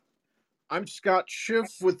I'm Scott Schiff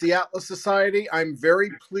with the Atlas Society. I'm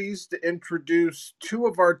very pleased to introduce two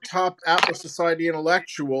of our top Atlas Society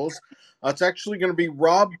intellectuals. It's actually going to be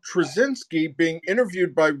Rob Tracinski being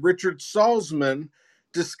interviewed by Richard Salsman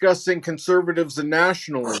discussing conservatives and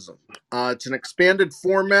nationalism. It's an expanded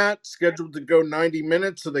format scheduled to go 90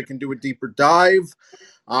 minutes so they can do a deeper dive.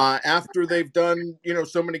 After they've done,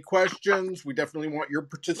 so many questions, we definitely want your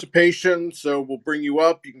participation. So we'll bring you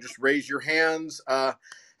up. You can just raise your hands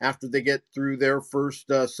after they get through their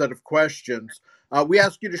first set of questions. We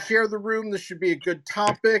ask you to share the room. This should be a good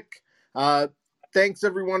topic. Thanks,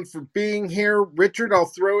 everyone, for being here. Richard, I'll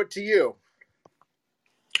throw it to you.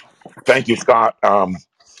 Thank you, Scott,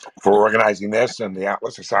 for organizing this and the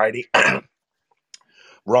Atlas Society.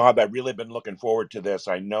 Rob, I've really been looking forward to this.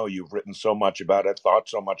 I know you've written so much about it, thought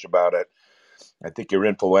so much about it. I think you're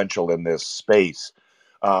influential in this space.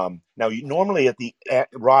 Now, normally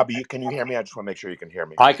Rob, can you hear me? I just want to make sure you can hear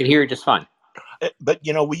me. I can hear you just fine. But,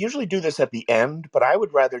 we usually do this at the end, but I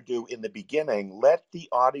would rather do in the beginning. Let the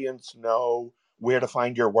audience know where to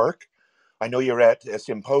find your work. I know you're at a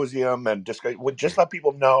symposium, and just let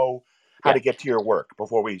people know how to get to your work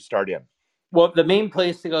before we start in. Well, the main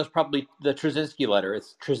place to go is probably the Tracinski letter.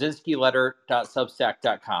 It's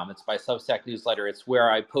tracinskiletter.substack.com. It's my Substack newsletter. It's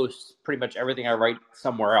where I post pretty much everything I write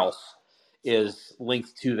somewhere else is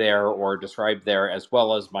linked to there or described there, as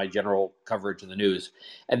well as my general coverage in the news.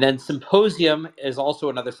 And then Symposium is also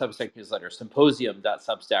another Substack newsletter,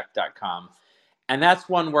 symposium.substack.com. And that's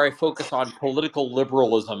one where I focus on political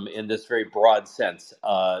liberalism in this very broad sense.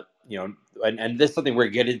 And this is something we're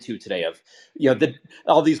going to get into today of,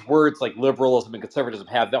 all these words like liberalism and conservatism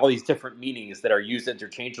have all these different meanings that are used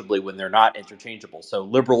interchangeably when they're not interchangeable. So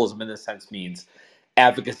liberalism in this sense means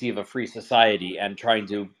advocacy of a free society and trying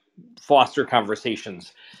to foster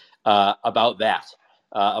conversations about that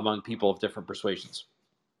among people of different persuasions.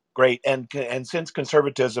 Great. And since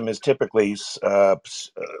conservatism is typically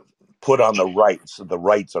put on the right, so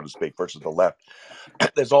to speak, versus the left,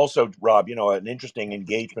 there's also, Rob, an interesting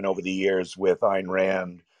engagement over the years with Ayn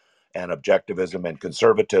Rand and objectivism and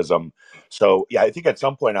conservatism. So, yeah, I think at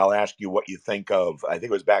some point I'll ask you what you think of, I think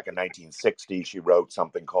it was back in 1960, she wrote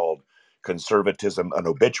something called Conservatism, an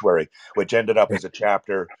Obituary, which ended up as a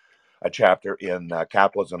chapter in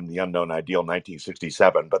Capitalism, the Unknown Ideal,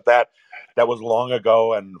 1967. But that was long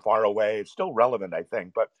ago and far away. It's still relevant, I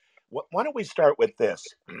think. But why don't we start with this?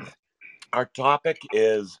 Our topic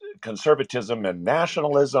is conservatism and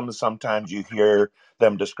nationalism. Sometimes you hear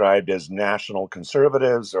them described as national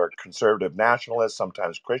conservatives or conservative nationalists,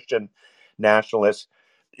 sometimes Christian nationalists.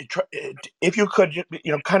 If you could,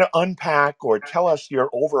 kind of unpack or tell us your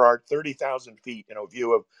over our 30,000 feet,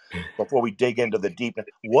 view of, before we dig into the deep,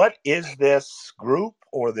 what is this group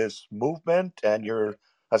or this movement and your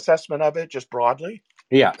assessment of it, just broadly?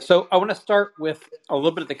 Yeah, so I want to start with a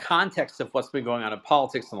little bit of the context of what's been going on in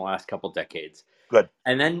politics in the last couple of decades. Good.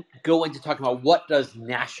 And then go into talking about what does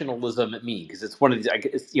nationalism mean, because it's one of these.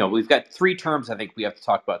 We've got three terms I think we have to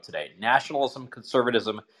talk about today: nationalism,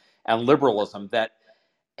 conservatism, and liberalism that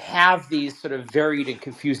have these sort of varied and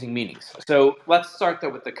confusing meanings. So let's start though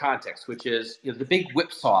with the context, which is the big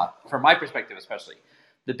whipsaw, from my perspective especially,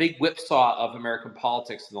 the big whipsaw of American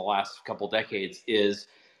politics in the last couple of decades is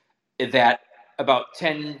that about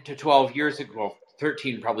 10 to 12 years ago, well,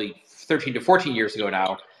 13 to 14 years ago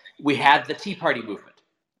now, we had the Tea Party movement.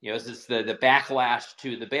 This is the backlash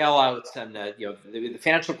to the bailouts and the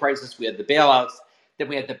financial crisis. We had the bailouts. Then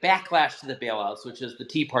we had the backlash to the bailouts, which is the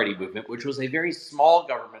Tea Party movement, which was a very small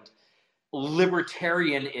government,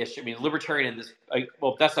 libertarian-ish. I mean, libertarian in this,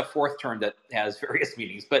 that's a fourth term that has various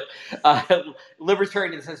meanings, but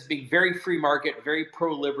libertarian in the sense of being very free market, very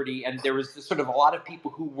pro-liberty, and there was sort of a lot of people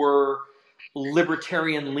who were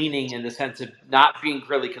libertarian leaning in the sense of not being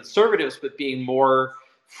really conservatives, but being more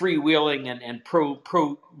freewheeling and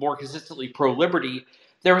more consistently pro-liberty.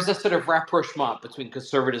 There was a sort of rapprochement between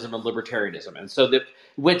conservatism and libertarianism. And so that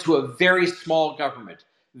went to a very small government,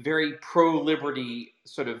 very pro-liberty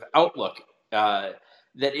sort of outlook that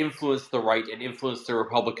influenced the right and influenced the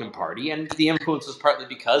Republican Party. And the influence was partly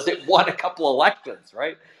because it won a couple elections,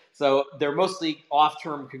 right? So they're mostly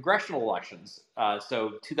off-term congressional elections.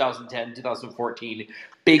 So 2010, 2014,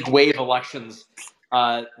 big wave elections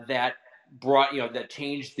that brought, that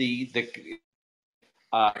changed the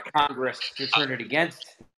Congress to turn it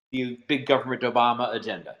against the big government Obama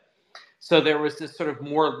agenda. So there was this sort of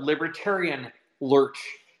more libertarian lurch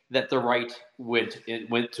that the right went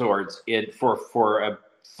towards it for 4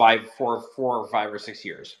 or 5 or 6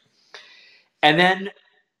 years. And then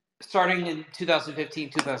starting in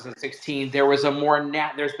 2015, 2016, there was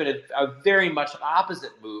there's been a very much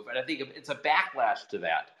opposite move, and I think it's a backlash to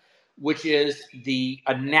that, which is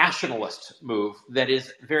a nationalist move that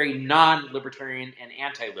is very non-libertarian and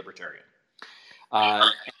anti-libertarian.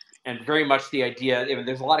 And very much the idea,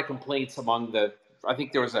 there's a lot of complaints among I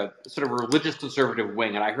think there was a sort of religious conservative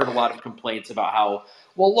wing, and I heard a lot of complaints about how,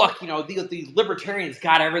 well, look, these libertarians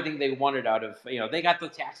got everything they wanted out of, they got the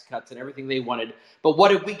tax cuts and everything they wanted, but what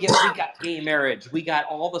did we get? We got gay marriage. We got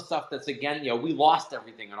all the stuff that's, again, we lost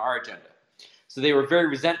everything on our agenda. So they were very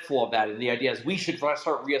resentful of that, and the idea is we should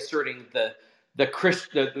start reasserting the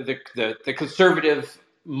conservative,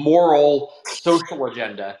 moral, social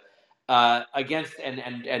agenda against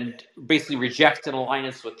and basically reject an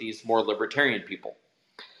alliance with these more libertarian people.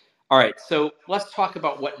 All right, so let's talk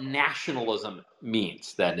about what nationalism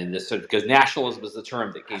means then in this, because nationalism is the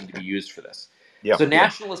term that came to be used for this. Yeah. So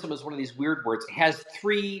nationalism is one of these weird words. It has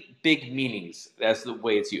three big meanings as the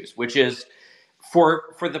way it's used, which is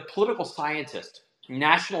for the political scientist,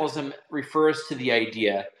 nationalism refers to the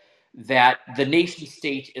idea that the nation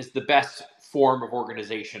state is the best form of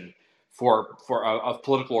organization of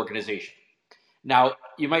political organization. Now,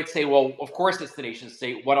 you might say, well, of course it's the nation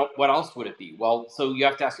state. What else would it be? Well, so you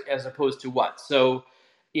have to ask, as opposed to what? So,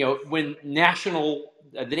 when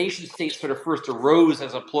the nation state sort of first arose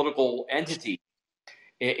as a political entity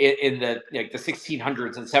in the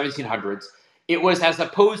 1600s and 1700s, it was as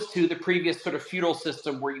opposed to the previous sort of feudal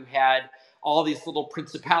system where you had all these little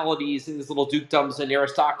principalities and these little dukedoms and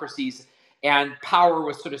aristocracies, and power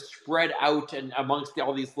was sort of spread out and amongst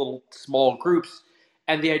all these little small groups.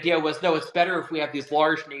 And the idea was, no, it's better if we have these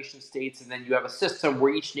large nation states, and then you have a system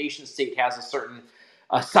where each nation state has a certain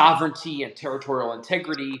sovereignty and territorial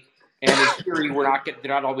integrity. And in theory, they're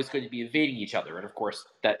not always going to be invading each other. And of course,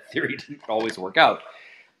 that theory didn't always work out.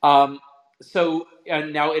 So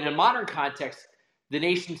now in a modern context, the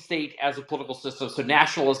nation state as a political system, so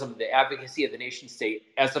nationalism, the advocacy of the nation state,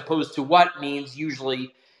 as opposed to what means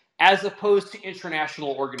usually, as opposed to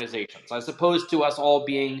international organizations, as opposed to us all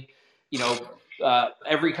being,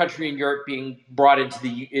 every country in Europe being brought into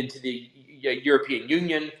the European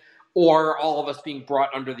Union, or all of us being brought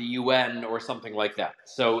under the UN or something like that.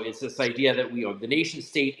 So it's this idea that the nation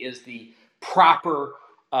state is the proper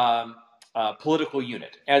political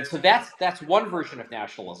unit. And so that's one version of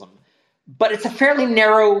nationalism, but it's a fairly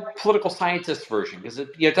narrow political scientist version, because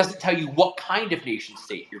it doesn't tell you what kind of nation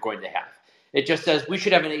state you're going to have. It just says we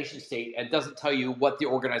should have a nation state, and doesn't tell you what the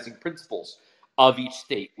organizing principles of each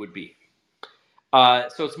state would be.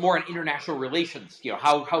 So it's more in international relations,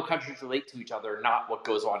 how countries relate to each other, not what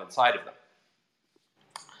goes on inside of them.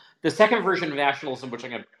 The second version of nationalism, which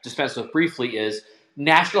I'm going to dispense with briefly, is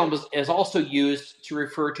nationalism is also used to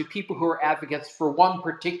refer to people who are advocates for one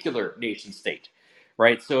particular nation state,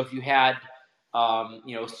 right? So if you had,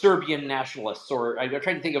 Serbian nationalists, or I'm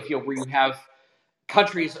trying to think of, where you have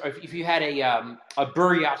countries, or if you had a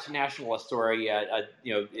Buryat nationalist, or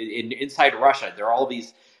inside Russia, there are all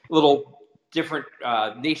these little different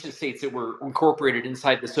nation states that were incorporated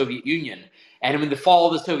inside the Soviet Union. And in the fall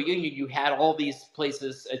of the Soviet Union, you had all these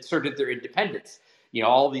places asserted their independence.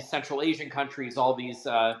 All these Central Asian countries, all these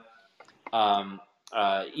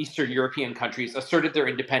Eastern European countries asserted their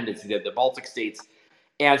independence. The Baltic states.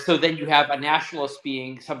 And so then you have a nationalist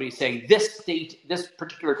being somebody saying, this state, this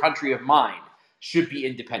particular country of mine should be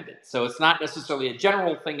independent. So it's not necessarily a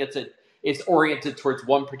general thing. It's oriented towards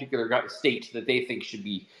one particular state that they think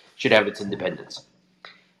should have its independence.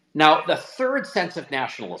 Now, the third sense of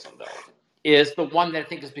nationalism, though, is the one that I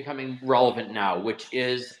think is becoming relevant now, which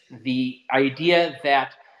is the idea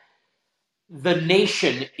that the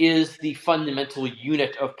nation is the fundamental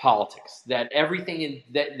unit of politics, that everything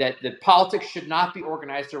that politics should not be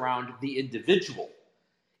organized around the individual.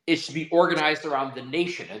 It should be organized around the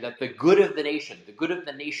nation, and that the good of the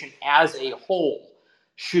nation as a whole,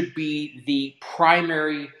 should be the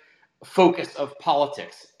primary focus of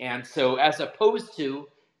politics. And so, as opposed to,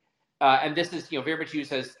 and this is very much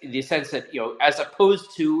used as in the sense that as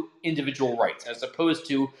opposed to individual rights, as opposed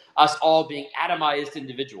to us all being atomized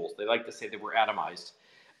individuals. They like to say that we're atomized.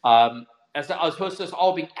 As opposed to us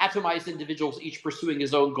all being atomized individuals, each pursuing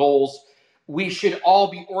his own goals, we should all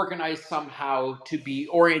be organized somehow to be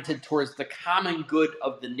oriented towards the common good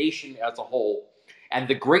of the nation as a whole, and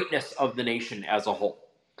the greatness of the nation as a whole.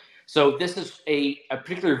 So this is a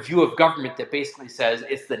particular view of government that basically says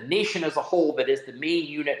it's the nation as a whole that is the main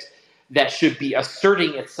unit that should be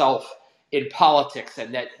asserting itself in politics,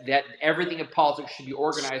 and that everything in politics should be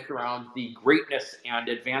organized around the greatness and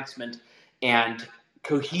advancement and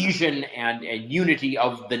cohesion and unity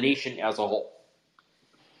of the nation as a whole.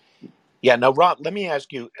 Yeah. Now, Rob, let me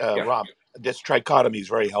ask you, Rob, this trichotomy is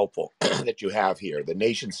very helpful that you have here. The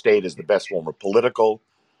nation state is the best form of political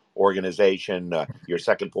organization. Your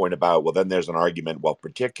second point about, well, then there's an argument, well,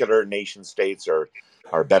 particular nation states are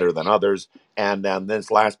better than others. And then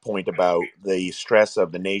this last point about the stress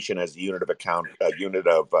of the nation as a unit of account, a unit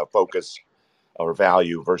of focus or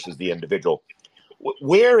value versus the individual.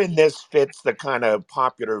 Where in this fits the kind of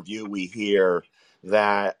popular view we hear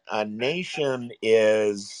that a nation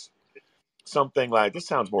is something like, this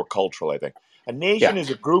sounds more cultural, I think. A nation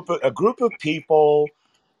is a group of people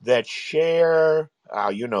that share,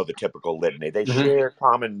 you know, the typical litany. They share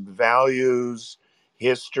common values,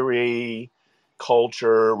 history,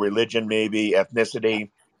 culture, religion, maybe ethnicity,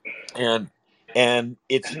 and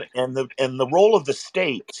the role of the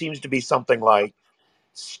state seems to be something like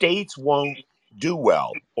states won't do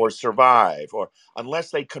well or survive or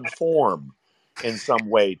unless they conform in some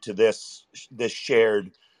way to this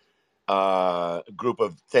shared group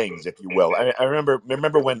of things, if you will. I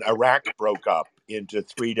remember when Iraq broke up into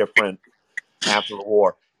three different after the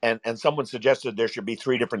war, and someone suggested there should be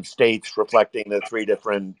three different states reflecting the three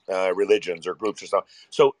different religions or groups or something.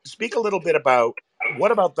 So, speak a little bit about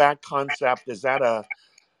what about that concept? Is that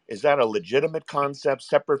a legitimate concept,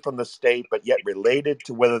 separate from the state, but yet related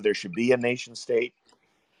to whether there should be a nation state?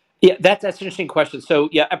 Yeah, that's an interesting question. So,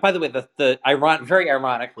 yeah, and by the way, very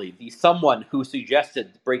ironically, the someone who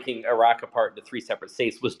suggested breaking Iraq apart into three separate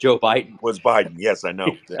states was Joe Biden. Was Biden? Yes, I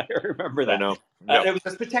know. I remember I that. know. Yep. It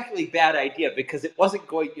was a particularly bad idea because it wasn't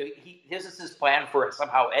going. This is his plan for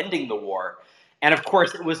somehow ending the war, and of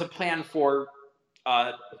course, it was a plan for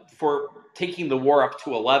taking the war up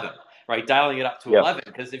to 11, right? Dialing it up to 11,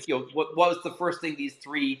 because if what was the first thing these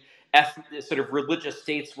three sort of religious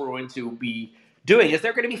states were going to be doing is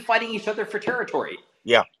they're going to be fighting each other for territory.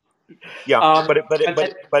 Yeah. But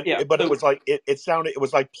it was like it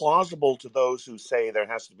was like plausible to those who say there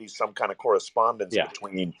has to be some kind of correspondence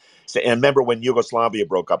between. And remember when Yugoslavia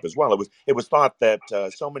broke up as well, it was thought that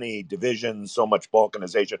so many divisions, so much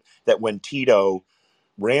balkanization, that when Tito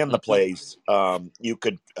ran the place, you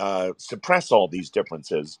could suppress all these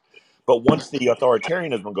differences. But once the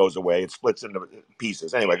authoritarianism goes away, it splits into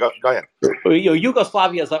pieces. Anyway, go ahead.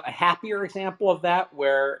 Yugoslavia is a happier example of that,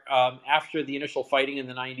 where after the initial fighting in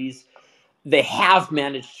the 90s, they have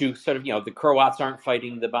managed to sort of, the Croats aren't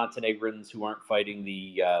fighting the Montenegrins, who aren't fighting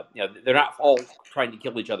they're not all trying to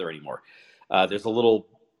kill each other anymore. There's a little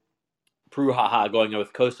brouhaha going on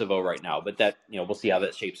with Kosovo right now, but that, we'll see how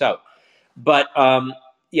that shapes out. But so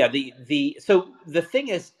the thing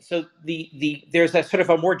is, there's a sort of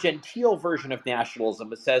a more genteel version of nationalism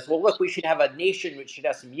that says, well, look, we should have a nation which should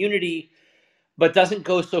have some unity, but doesn't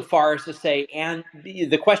go so far as to say, and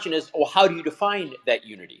the question is, well, how do you define that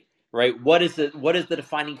unity, right? What is the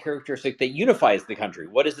defining characteristic that unifies the country?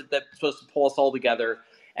 What is it that's supposed to pull us all together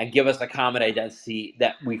and give us a common identity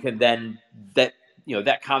that we can then,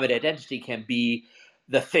 that common identity can be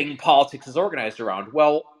the thing politics is organized around?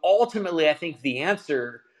 Well, ultimately, I think the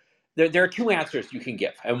answer, there are two answers you can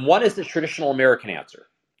give. And one is the traditional American answer,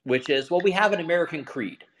 which is, well, we have an American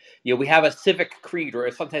creed. We have a civic creed,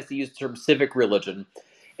 or sometimes they use the term civic religion.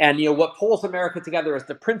 And, what pulls America together is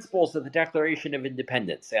the principles of the Declaration of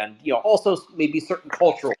Independence. And, also maybe certain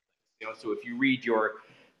cultural things. So if you read your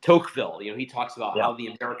Tocqueville, he talks about how the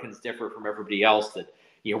Americans differ from everybody else, that,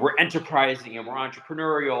 we're enterprising and we're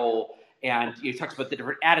entrepreneurial. And he talks about the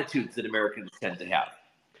different attitudes that Americans tend to have,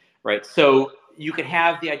 right? So you can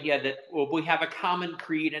have the idea that, well, we have a common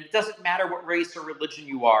creed, and it doesn't matter what race or religion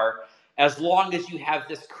you are, as long as you have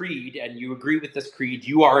this creed and you agree with this creed,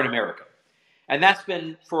 you are an American. And that's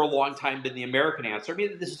been, for a long time, been the American answer. I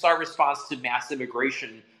mean, this is our response to mass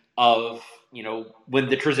immigration of, when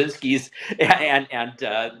the Tracinskis and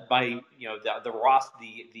my, the Ross,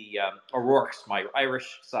 the O'Rourke's, my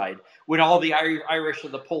Irish side, when all the Irish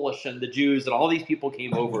and the Polish and the Jews and all these people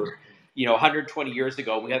came over, 120 years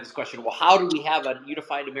ago, we had this question, well, how do we have a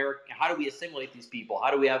unified American, how do we assimilate these people?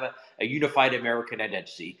 How do we have a unified American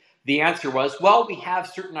identity? The answer was, well, we have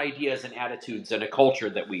certain ideas and attitudes and a culture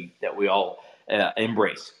that we all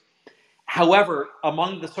embrace. However,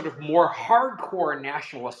 among the sort of more hardcore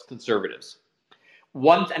nationalist conservatives,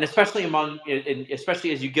 and especially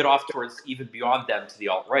especially as you get off towards even beyond them to the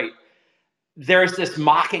alt-right, there's this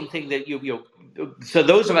mocking thing that so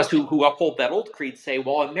those of us who uphold that old creed say,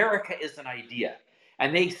 well, America is an idea.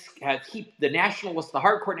 And they keep the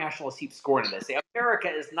hardcore nationalists keep scoring it. They say, America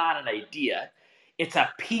is not an idea. It's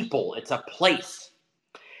a people. It's a place.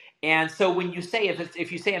 And so when you say,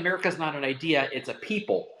 if you say America's not an idea, it's a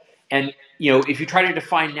people. And, if you try to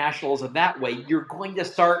define nationalism that way, you're going to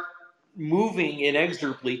start moving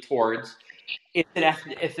inexorably towards it's an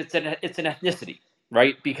ethnicity,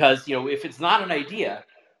 right? Because, if it's not an idea,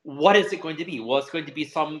 what is it going to be? Well, it's going to be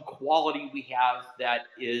some quality we have that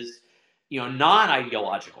is,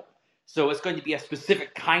 non-ideological. So it's going to be a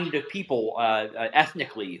specific kind of people,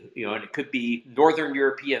 ethnically, and it could be Northern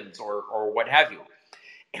Europeans or what have you,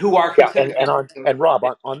 who are Yeah, considered. and Rob,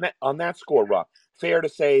 on that score, Rob, fair to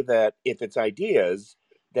say that if it's ideas,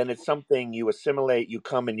 then it's something you assimilate, you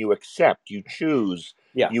come and you accept, you choose,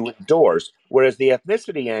 Yeah. you endorse. Whereas the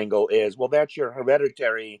ethnicity angle is, well, that's your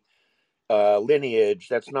hereditary lineage.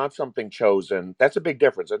 That's not something chosen. That's a big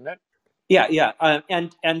difference, isn't it? Yeah.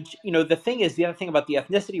 And the thing is, the other thing about the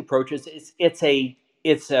ethnicity approach is it's a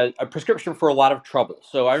prescription for a lot of trouble.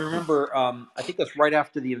 So I remember, I think that's right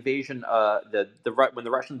after the invasion, when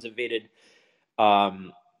the Russians invaded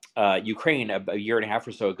Ukraine a year and a half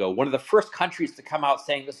or so ago. One of the first countries to come out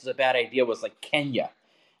saying this is a bad idea was like Kenya.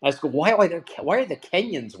 And I was going, why are the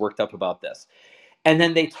Kenyans worked up about this? And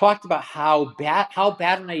then they talked about how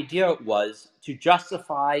bad an idea it was to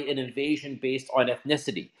justify an invasion based on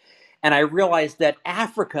ethnicity. And I realized that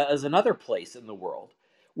Africa is another place in the world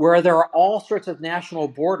where there are all sorts of national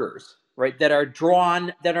borders, right, that are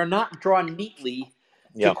not drawn neatly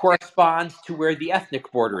to Yeah, correspond to where the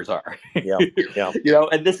ethnic borders are. yeah, yeah,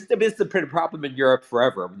 And this has been a problem in Europe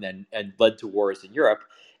forever, and led to wars in Europe.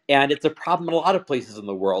 And it's a problem in a lot of places in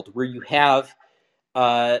the world where you have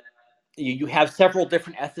uh, you have several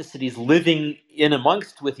different ethnicities living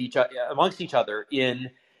amongst each other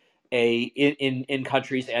in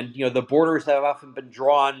countries, and the borders have often been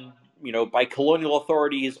drawn by colonial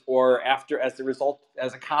authorities, or as a result,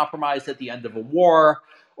 as a compromise at the end of a war,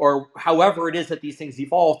 or however it is that these things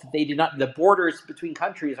evolved. The borders between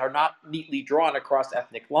countries are not neatly drawn across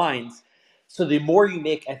ethnic lines. So the more you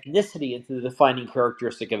make ethnicity into the defining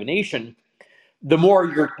characteristic of a nation, the more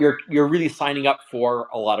you're really signing up for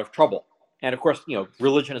a lot of trouble. And of course,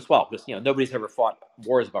 religion as well, because nobody's ever fought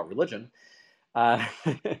wars about religion. uh,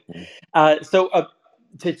 mm, so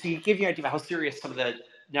to give you an idea of how serious some of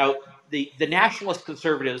the nationalist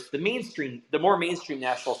conservatives, the more mainstream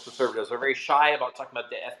nationalist conservatives, are very shy about talking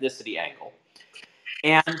about the ethnicity angle,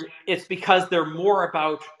 and it's because they're more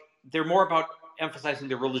about emphasizing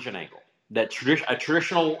the religion angle, that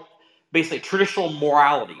traditional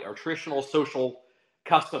morality or traditional social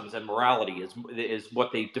customs and morality is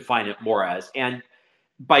what they define it more as. And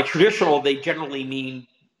by traditional, they generally mean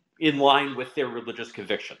in line with their religious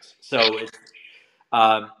convictions. So it's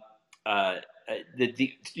um, uh,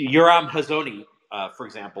 the Yoram Hazony, for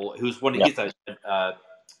example, yeah, he's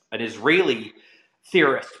an Israeli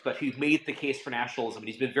theorist, but he made the case for nationalism, and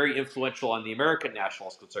he's been very influential on the American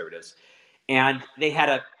nationalist conservatives. And they had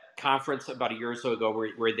a conference about a year or so ago where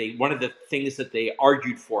one of the things that they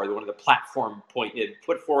argued for, one of the platform point, they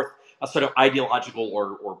put forth a sort of ideological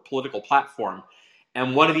or political platform,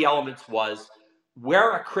 and one of the elements was,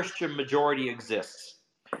 where a Christian majority exists,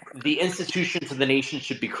 the institutions of the nation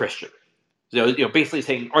should be Christian. So, basically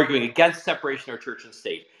arguing against separation of church and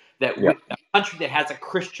state, that yeah, a country that has a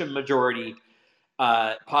Christian majority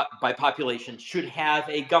by population should have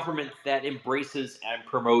a government that embraces and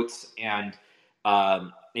promotes and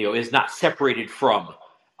is not separated from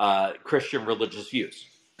Christian religious views.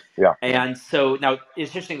 yeah, And so now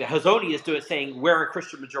it's interesting that Hazony is saying where a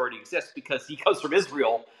Christian majority exists, because he comes from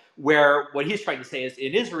Israel, where what he's trying to say is,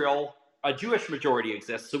 in Israel a Jewish majority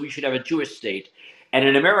exists, so we should have a Jewish state, and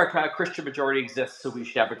in America a Christian majority exists, so we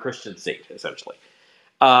should have a Christian state, essentially.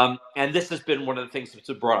 And this has been one of the things that's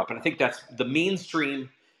been brought up, and I think that's the mainstream.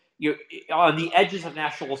 On the edges of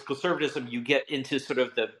nationalist conservatism, you get into sort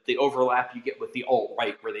of the overlap you get with the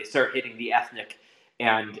alt-right, where they start hitting the ethnic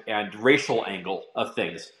and racial angle of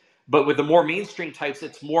things. But with the more mainstream types,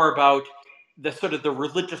 it's more about the sort of the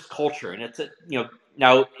religious culture, and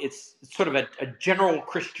now it's sort of a general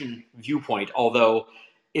Christian viewpoint. Although,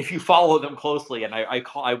 if you follow them closely, and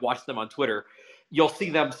I watch them on Twitter, you'll see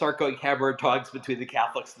them start going hammer and tongs between the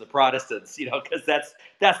Catholics and the Protestants, because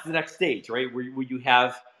that's the next stage, right? Where you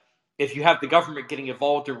have, if you have the government getting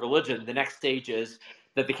involved in religion, the next stage is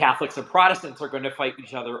that the Catholics and Protestants are going to fight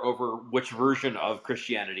each other over which version of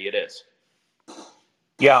Christianity it is.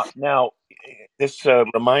 yeah. Now, this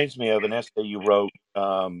reminds me of an essay you wrote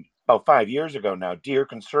about 5 years ago now. Dear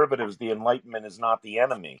conservatives, the Enlightenment is not the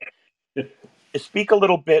enemy. Speak a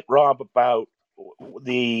little bit, Rob, about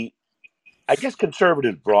the, I guess,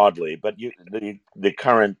 conservatives broadly, but the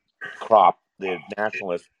current crop, the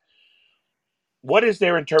nationalists. What is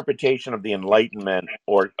their interpretation of the Enlightenment,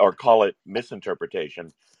 or call it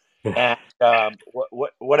misinterpretation? And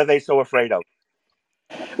what are they so afraid of?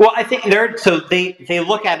 Well, I think they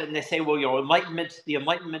look at it and they say, well, the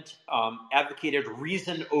Enlightenment advocated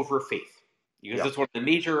reason over faith, because Yeah, it's one of the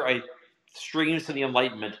major streams of the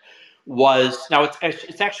Enlightenment was, now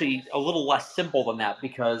it's actually a little less simple than that,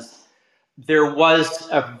 because there was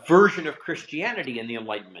a version of Christianity in the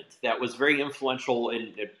Enlightenment that was very influential,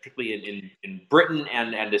 particularly in Britain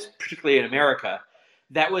and particularly in America.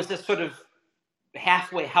 That was this sort of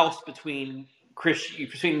halfway house between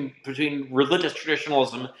religious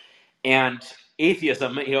traditionalism and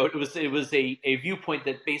atheism. It was a viewpoint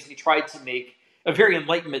that basically tried to make a very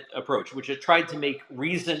Enlightenment approach, which had tried to make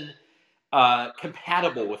reason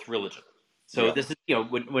compatible with religion. So this is,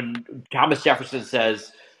 when Thomas Jefferson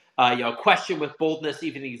says, question with boldness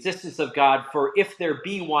even the existence of God, for if there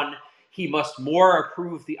be one, he must more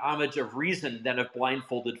approve the homage of reason than of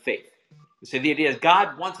blindfolded faith. So the idea is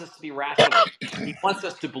God wants us to be rational. He wants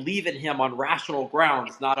us to believe in him on rational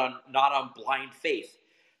grounds, not on blind faith.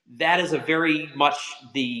 That is a very much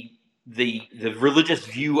the religious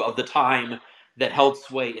view of the time that held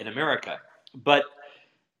sway in America. But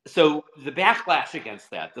so the backlash against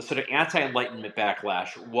that, the sort of anti-Enlightenment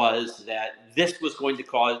backlash, was that this is going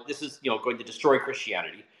to destroy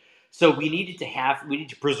Christianity. So we need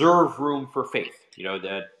to preserve room for faith.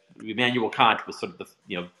 That Immanuel Kant was sort of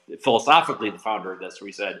philosophically the founder of this, where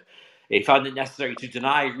he said he found it necessary to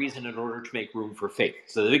deny reason in order to make room for faith.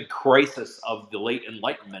 So the big crisis of the late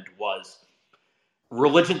Enlightenment was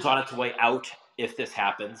religion's on its way out if this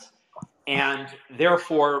happens, and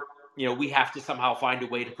therefore we have to somehow find a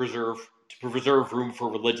way to preserve room for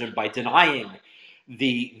religion by denying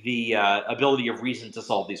the ability of reason to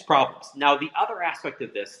solve these problems. Now, the other aspect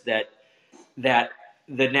of this that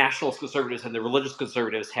the nationalist conservatives and the religious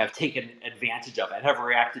conservatives have taken advantage of and have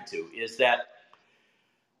reacted to is that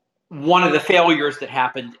one of the failures that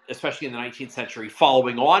happened, especially in the 19th century,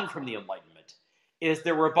 following on from the Enlightenment, is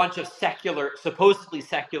there were a bunch of supposedly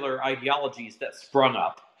secular ideologies that sprung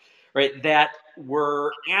up, right, that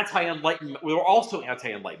were anti-Enlightenment. We were also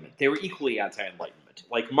anti-Enlightenment. They were equally anti-Enlightenment,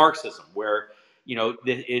 like Marxism, where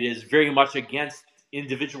it is very much against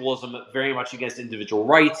individualism, very much against individual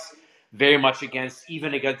rights, very much against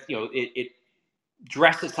it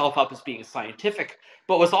dressed itself up as being scientific,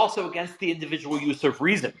 but was also against the individual use of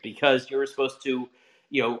reason, because you were supposed to,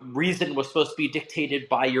 reason was supposed to be dictated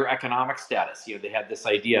by your economic status. They had this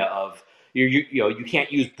idea of you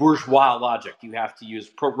can't use bourgeois logic; you have to use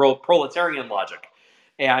proletarian logic,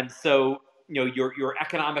 and so your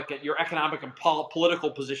economic and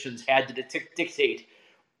political positions had to dictate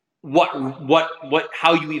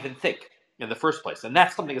how you even think in the first place. And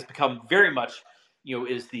that's something that's become very much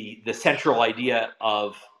is the central idea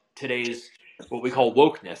of today's what we call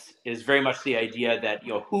wokeness, is very much the idea that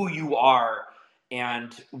who you are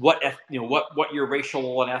and what your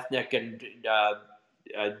racial and ethnic and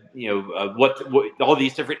what all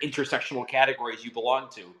these different intersectional categories you belong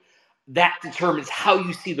to, that determines how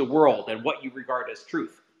you see the world and what you regard as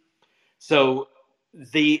truth. So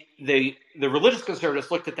the religious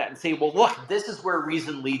conservatives looked at that and say, well, look, this is where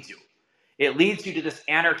reason leads you. It leads you to this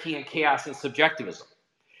anarchy and chaos and subjectivism.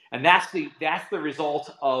 And that's the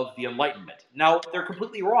result of the Enlightenment. Now, they're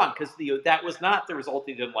completely wrong, because that was not the result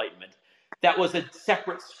of the Enlightenment. That was a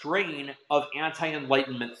separate strain of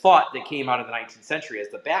anti-Enlightenment thought that came out of the 19th century as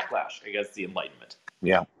the backlash against the Enlightenment.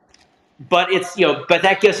 Yeah. But but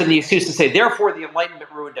that gives them the excuse to say, therefore, the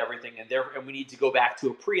Enlightenment ruined everything, and we need to go back to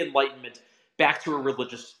a pre-Enlightenment, back to a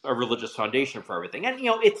religious foundation for everything. And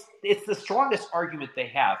it's the strongest argument they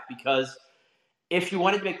have, because if you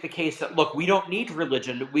want to make the case that, look, we don't need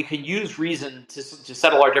religion, we can use reason to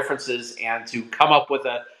settle our differences and to come up with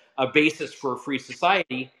a basis for a free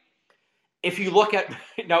society. If you look at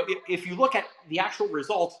the actual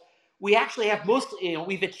results, we actually have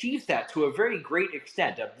we've achieved that to a very great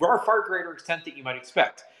extent, a far greater extent than you might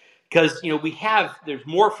expect. Because there's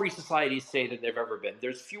more free societies today than there've ever been.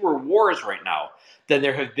 There's fewer wars right now than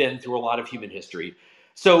there have been through a lot of human history.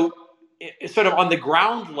 So it's sort of on the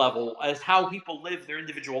ground level as how people live their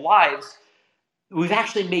individual lives, we've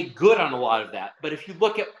actually made good on a lot of that. But if you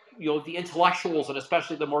look at the intellectuals, and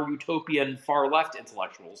especially the more utopian far left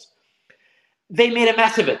intellectuals, they made a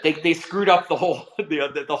mess of it. They screwed up the whole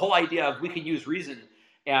the whole idea of we can use reason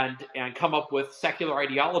and come up with secular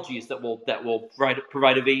ideologies that will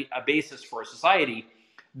provide a basis for a society.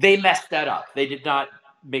 They messed that up. They did not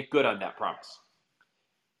make good on that promise.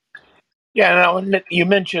 Yeah, now you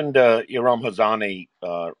mentioned Yoram Hazani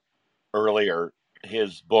earlier.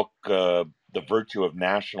 His book, "The Virtue of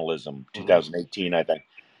Nationalism," 2018, I think.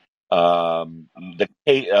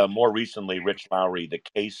 More recently, Rich Lowry, "The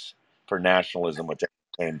Case for Nationalism," which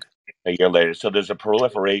came a year later. So there's a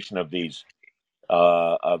proliferation of these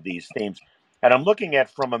themes. And I'm looking at,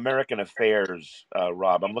 from American Affairs,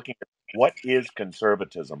 Rob, I'm looking at what is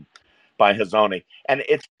conservatism. by Hazoni. And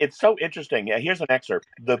it's so interesting. Here's an excerpt.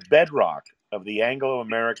 The bedrock of the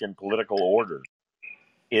Anglo-American political order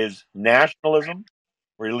is nationalism,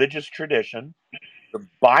 religious tradition, the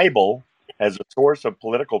Bible as a source of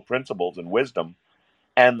political principles and wisdom,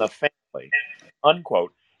 and the family,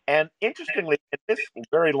 unquote. And interestingly, in this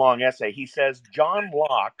very long essay, he says John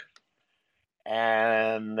Locke,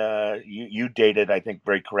 and you dated, I think,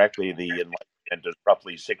 very correctly, the Enlightenment is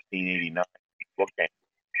roughly 1689, book came,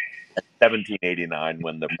 and 1789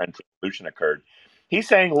 when the French Revolution occurred. He's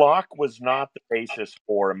saying Locke was not the basis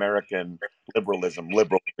for American liberalism,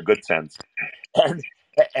 liberal in a good sense,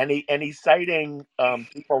 and he's citing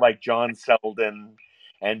people like John Selden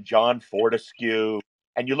and John Fortescue,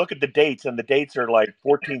 and you look at the dates, and the dates are like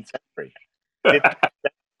 14th century, 15th,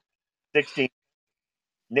 16th.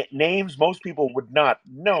 Names most people would not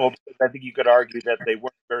know, because I think you could argue that they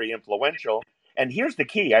weren't very influential. And here's the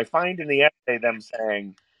key. I find in the essay them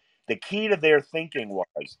saying the key to their thinking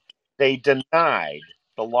was they denied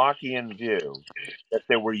the Lockean view that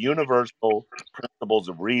there were universal principles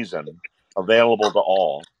of reason available to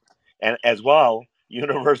all, and as well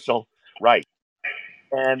universal right.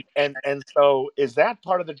 And so is that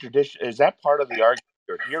part of the tradition? Is that part of the argument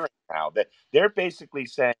you're hearing now, that they're basically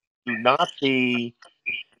saying do not be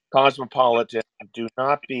cosmopolitan, do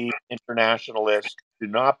not be internationalist, do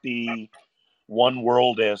not be one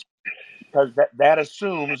worldist, because that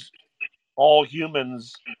assumes all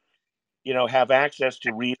humans, have access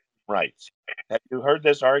to real rights. Have you heard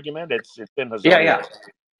this argument? It's in Hazoni's.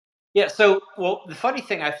 Yeah. So, well, the funny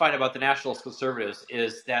thing I find about the nationalist conservatives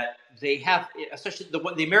is that they have, especially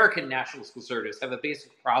the American nationalist conservatives, have a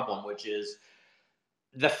basic problem, which is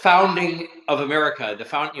the founding of America, the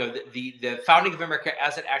founding of America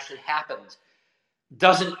as it actually happened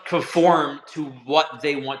doesn't conform to what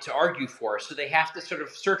they want to argue for. So they have to sort of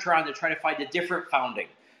search around and try to find a different founding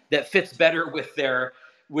that fits better with their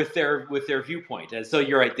viewpoint. And so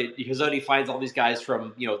you're right, that Hazoni finds all these guys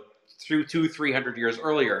from through 200-300 years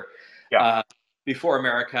earlier, before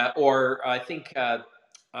America, or I think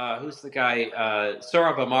who's the guy,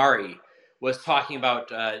 Sohrab Ahmari was talking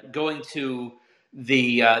about going to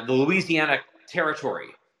the Louisiana Territory,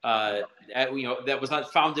 that was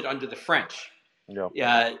not founded under the French.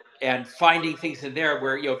 And finding things in there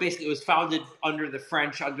where basically it was founded under the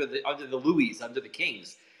French, under the Louis, under the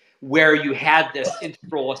kings, where you had this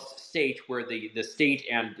integralist state where the state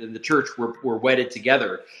and the church were wedded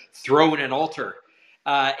together, throne and altar,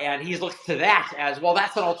 and he looks to that as well.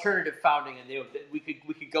 That's an alternative founding, and we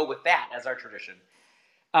could go with that as our tradition.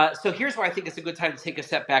 So here's where I think it's a good time to take a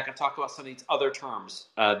step back and talk about some of these other terms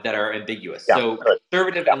that are ambiguous. So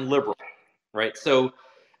conservative and liberal, right? So,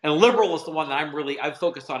 and liberal is the one that I've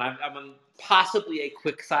focused on. I'm on possibly a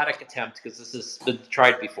quixotic attempt because this has been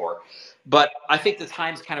tried before, but I think the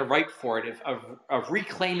time's kind of ripe for it of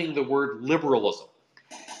reclaiming the word liberalism,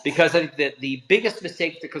 because I think that the biggest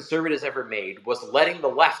mistake the conservatives ever made was letting the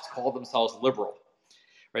left call themselves liberal.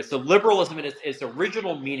 Right, so liberalism in its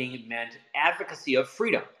original meaning meant advocacy of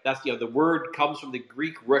freedom. That's the word comes from the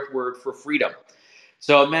Greek root word for freedom.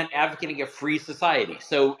 So it meant advocating a free society.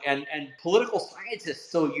 So and political scientists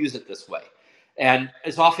still use it this way, and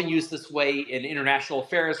it's often used this way in international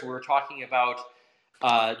affairs where we're talking about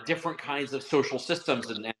different kinds of social systems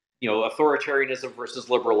and authoritarianism versus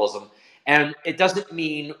liberalism. And it doesn't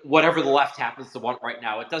mean whatever the left happens to want right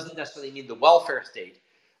now. It doesn't necessarily mean the welfare state.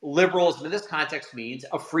 Liberalism in this context means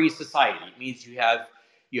a free society. It means you have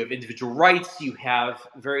individual rights. You have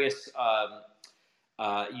various.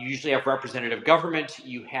 You usually have representative government.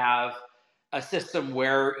 You have a system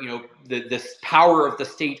where this power of the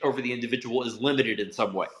state over the individual is limited in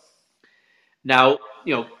some way. Now,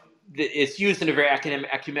 it's used in a very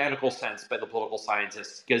ecumenical sense by the political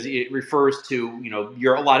scientists because it refers to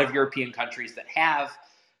a lot of European countries that have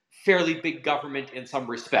fairly big government in some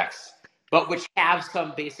respects, but which have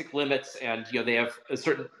some basic limits, and they have a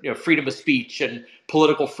certain freedom of speech and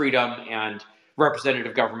political freedom and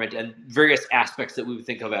representative government and various aspects that we would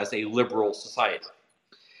think of as a liberal society.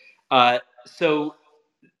 So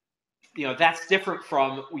that's different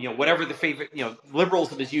from whatever the favorite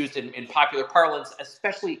liberalism is used in popular parlance,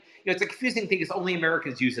 especially it's a confusing thing because only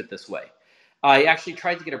Americans use it this way. I actually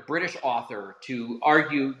tried to get a British author to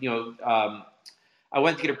argue. I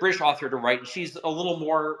went to get a British author to write, and she's a little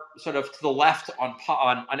more sort of to the left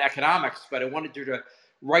on economics, but I wanted her to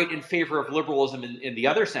write in favor of liberalism in the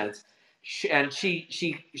other sense. And she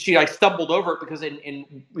like stumbled over it because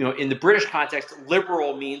in the British context,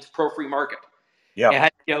 liberal means pro free market. Yeah.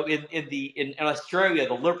 And in Australia,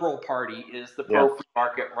 the Liberal Party is the pro free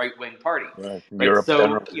market right wing party. Right.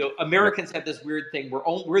 So Americans have this weird thing.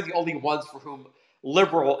 We're the only ones for whom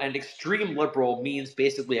liberal, and extreme liberal means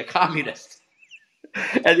basically a communist.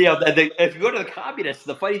 And if you go to the communists,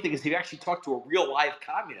 the funny thing is, if you actually talk to a real live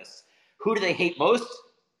communist, who do they hate most?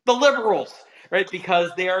 The liberals, right?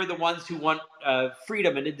 Because they are the ones who want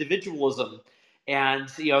freedom and individualism, and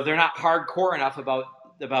they're not hardcore enough about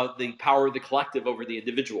the power of the collective over the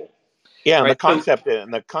individual. Yeah, and Right.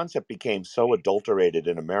 the concept became so adulterated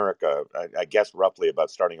in America, I guess roughly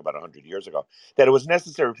starting about 100 years ago, that it was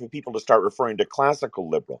necessary for people to start referring to classical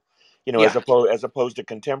liberal, Yeah. as opposed to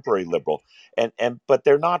contemporary liberal, but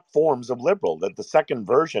they're not forms of liberal. That the second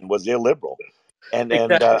version was illiberal,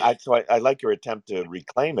 Exactly. I like your attempt to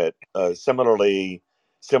reclaim it. Similarly,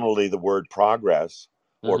 the word progress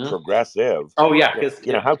or Mm-hmm. progressive. Oh yeah, because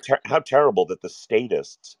How terrible that the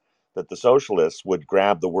statists, that the socialists would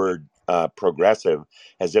grab the word progressive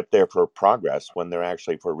as if they're for progress when they're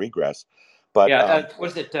actually for regress. But what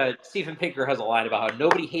is it? Stephen Pinker has a line about how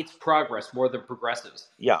nobody hates progress more than progressives.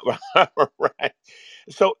 yeah, right.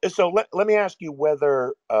 So let me ask you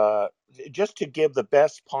whether just to give the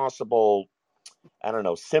best possible, I don't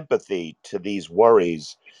know, sympathy to these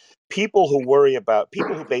worries, people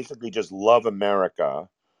who basically just love America,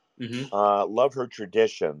 Mm-hmm. love her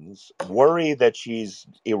traditions, worry that she's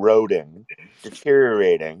eroding,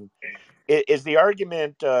 deteriorating. Is the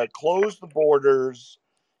argument close the borders,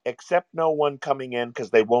 accept no one coming in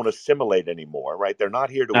because they won't assimilate anymore, right? They're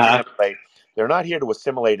not here to assimilate. They're not here to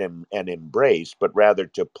assimilate and embrace, but rather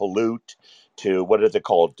to pollute, to what is it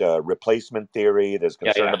called? Replacement theory. There's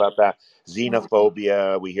concern Yeah. about that.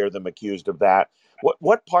 Xenophobia. We hear them accused of that.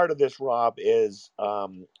 What part of this, Rob, is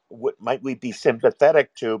what might we be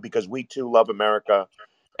sympathetic to because we too love America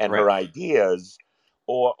and Right. her ideas,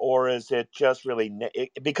 or is it just really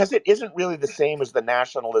because it isn't really the same as the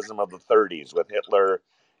nationalism of the 30s with Hitler,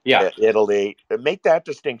 Yeah. Italy? Make that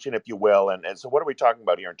distinction, if you will. And so, what are we talking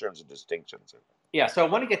about here in terms of distinctions? Yeah. So I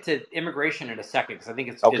want to get to immigration in a second because I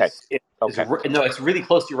think Okay. Okay. it's really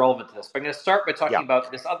closely relevant to this. But I'm going to start by Yeah. talking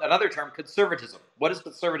about another term, conservatism. What does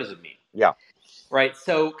conservatism mean? Yeah. Right.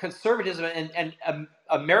 So conservatism and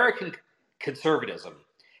American conservatism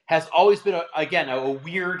has always been a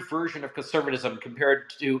weird version of conservatism compared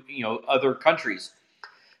to other countries,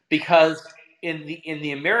 because in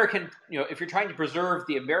the American, if you're trying to preserve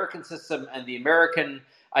the American system and the American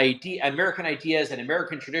ideas and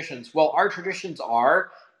American traditions, well, our traditions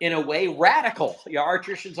are in a way radical. Our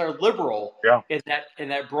traditions are liberal Yeah. in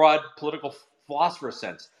that broad political philosopher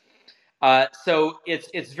sense. So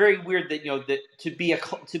it's very weird that that to be a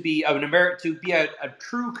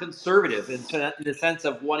true conservative in the sense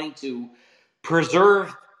of wanting to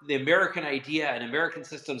preserve the American idea and American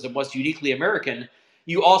systems and what's uniquely American,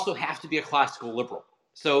 you also have to be a classical liberal.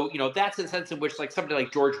 So that's the sense in which like somebody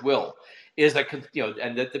like George Will is and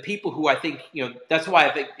the people who I think that's why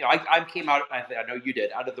I think I came out, I know you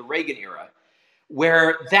did, out of the Reagan era,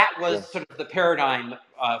 where that was sort of the paradigm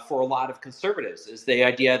for a lot of conservatives, is the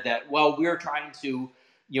idea that, well, we're trying to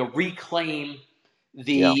reclaim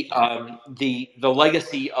Yeah. the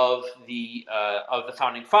legacy of the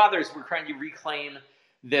founding fathers. We're trying to reclaim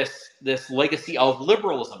this legacy of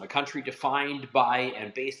liberalism, a country defined by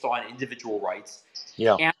and based on individual rights.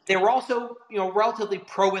 Yeah. And they were also relatively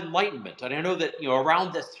pro Enlightenment. And I know that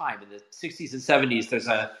around this time in the 60s and 70s, there's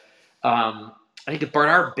I think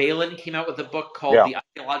Bernard Bailyn came out with a book called Yeah. The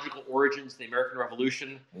Ideological Origins of the American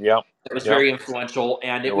Revolution. Yeah. It was Yeah. very influential,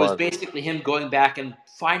 and it was basically him going back and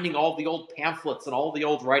finding all the old pamphlets and all the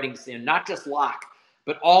old writings, and not just Locke,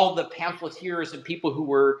 but all the pamphleteers and people who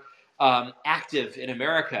were active in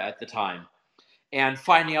America at the time, and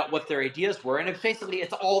finding out what their ideas were. And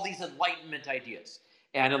it's all these Enlightenment ideas,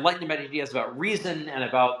 and Enlightenment ideas about reason and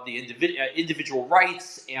about the individual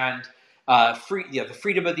rights and the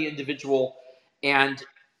freedom of the individual, and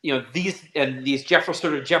these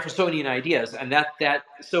Jeffersonian ideas, and that.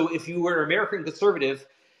 So if you were an American conservative,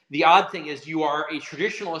 the odd thing is you are a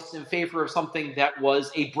traditionalist in favor of something that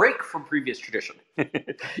was a break from previous tradition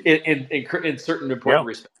in certain important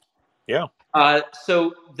respects. Yeah.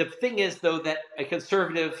 So the thing is, though, that a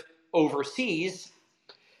conservative overseas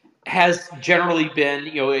has generally been,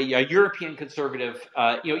 a European conservative.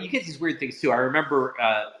 You get these weird things too. I remember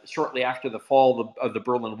shortly after the fall of the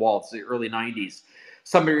Berlin Wall, it's the early '90s,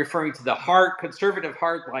 somebody referring to the conservative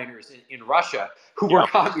hardliners in Russia who were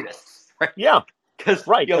communists, right? Yeah. Because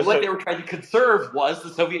Right. what they were trying to conserve was the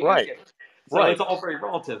Soviet Union. So it's all very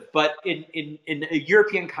relative. But in a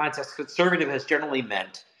European context, conservative has generally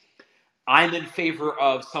meant I'm in favor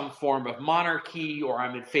of some form of monarchy, or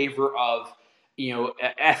I'm in favor of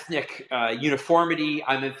ethnic uniformity.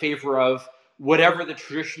 I'm in favor of whatever the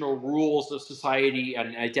traditional rules of society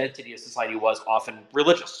and identity of society was, often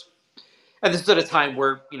religious. And this is at a time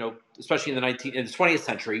where, especially in the 20th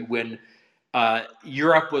century, when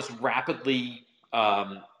Europe was rapidly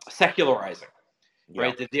secularizing,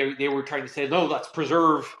 right? That they were trying to say, no, let's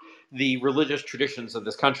preserve the religious traditions of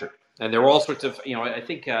this country. And there were all sorts of, I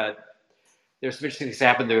think there's some interesting things that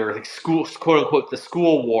happened. There were like schools, quote unquote, the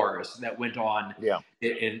school wars that went on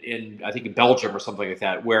in I think in Belgium or something like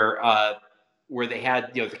that, where they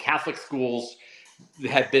had, the Catholic schools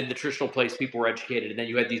had been the traditional place people were educated, and then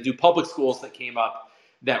you had these new public schools that came up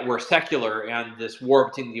that were secular, and this war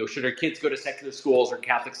between, should our kids go to secular schools or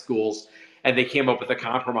Catholic schools, and they came up with a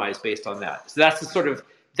compromise based on that. So that's the sort of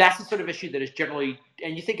issue that is generally,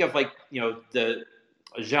 and you think of like, the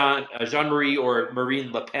Jean-Marie or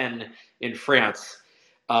Marine Le Pen in France.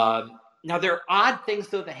 Now there are odd things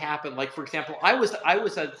though that happen. Like, for example, I was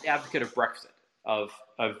an advocate of Brexit, of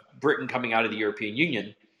Britain coming out of the European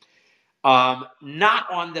Union. Not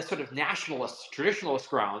on the sort of nationalist, traditionalist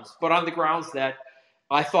grounds, but on the grounds that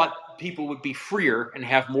I thought people would be freer and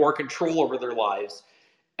have more control over their lives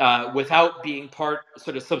without being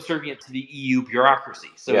sort of subservient to the EU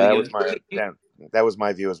bureaucacracy. So that was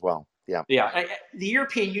my view as well. Yeah. Yeah. The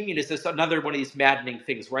European Union is just another one of these maddening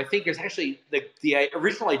things where I think there's actually the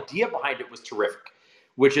original idea behind it was terrific,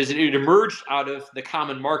 which is it emerged out of the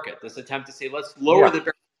common market, this attempt to say, let's lower the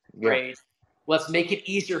barrier to trade. Let's make it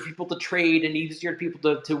easier for people to trade and easier for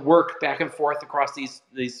people to work back and forth across these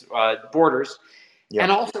borders. Yeah.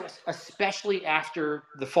 And also, especially after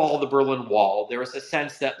the fall of the Berlin Wall, there was a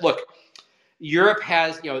sense that, look, Europe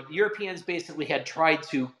has, the Europeans basically had tried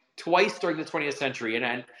to twice during the 20th century,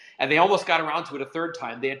 and they almost got around to it a third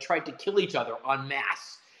time. They had tried to kill each other en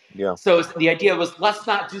masse. Yeah. So the idea was, let's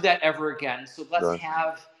not do that ever again. So let's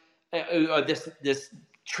have this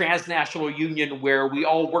transnational union where we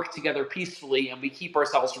all work together peacefully and we keep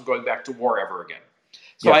ourselves from going back to war ever again.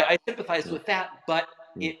 So I sympathize with that, but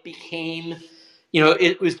it became,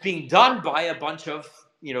 it was being done by a bunch of,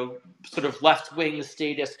 sort of left-wing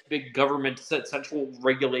statist, big government, central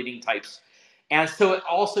regulating types. And so it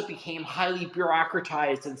also became highly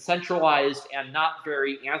bureaucratized and centralized and not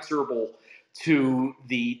very answerable to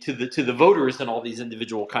the voters in all these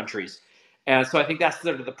individual countries. And so I think that's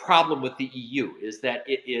sort of the problem with the EU, is that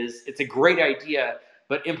it's a great idea,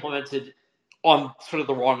 but implemented on sort of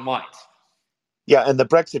the wrong lines. Yeah, and the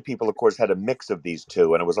Brexit people, of course, had a mix of these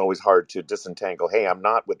two, and it was always hard to disentangle. Hey, I'm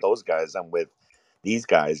not with those guys. I'm with these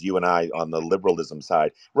guys, you and I, on the liberalism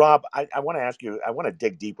side. Rob, I want to ask you, I want to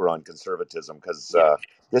dig deeper on conservatism, because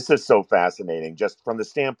this is so fascinating, just from the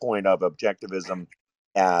standpoint of objectivism,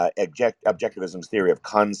 objectivism's theory of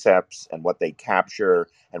concepts and what they capture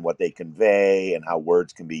and what they convey and how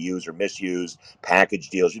words can be used or misused, package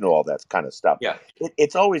deals, all that kind of stuff. Yeah.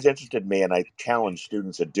 It's always interested me, and I challenge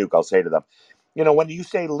students at Duke. I'll say to them, when you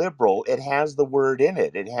say liberal, it has the word in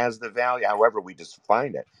it. It has the value, however we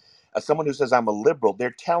define it. Someone who says I'm a liberal,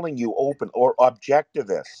 they're telling you open, or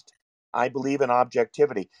objectivist. I believe in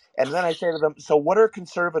objectivity. And then I say to them, so what are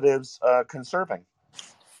conservatives conserving?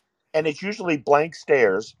 And it's usually blank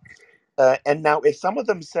stares. And now if some of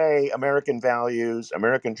them say American values,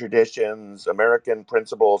 American traditions, American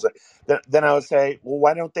principles, then I would say, well,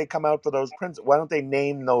 why don't they come out for those principles? Why don't they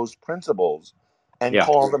name those principles and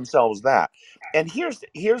call themselves that? And here's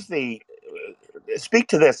the speak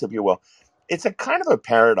to this, if you will. It's a kind of a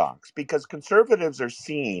paradox, because conservatives are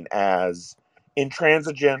seen as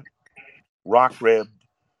intransigent, rock-ribbed,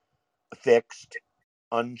 fixed,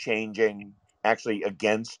 unchanging, actually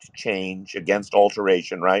against change, against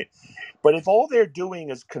alteration, right? But if all they're doing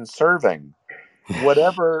is conserving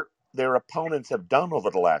whatever their opponents have done over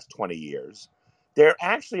the last 20 years, they're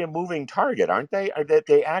actually a moving target, aren't they?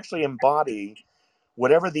 They actually embody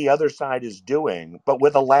whatever the other side is doing, but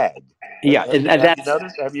with a leg. Yeah,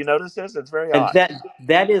 have you noticed this? It's very odd.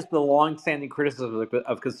 That is the long-standing criticism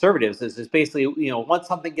of conservatives. Is basically, once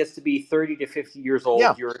something gets to be 30 to 50 years old,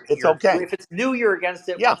 it's okay. If it's new, you're against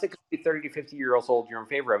it. Once it gets to be 30 to 50 years old, you're in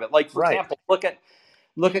favor of it. Like, for example,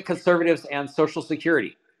 look at conservatives and Social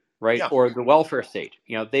Security, right, or the welfare state.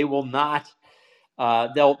 They will not.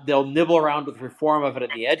 They'll nibble around with reform of it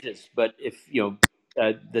at the edges, but if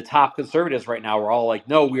the top conservatives right now are all like,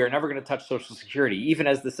 no, we are never going to touch Social Security, even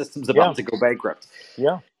as the system's about to go bankrupt.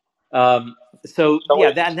 Yeah. So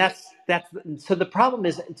the problem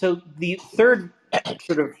is, so the third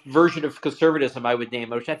sort of version of conservatism I would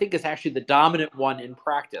name, which I think is actually the dominant one in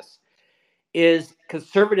practice, is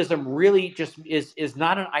conservatism really just is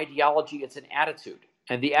not an ideology, it's an attitude.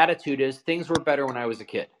 And the attitude is, things were better when I was a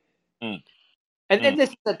kid. And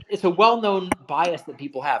this it's a well-known bias that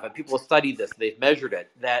people have, and people have studied this, they've measured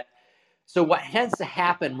it, so what tends to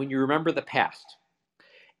happen when you remember the past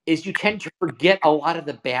is you tend to forget a lot of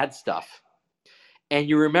the bad stuff and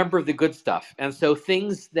you remember the good stuff. And so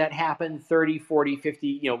things that happened 30, 40,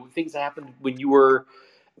 50, things that happened when you were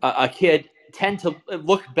a kid tend to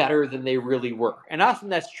look better than they really were. And often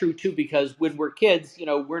that's true too, because when we're kids,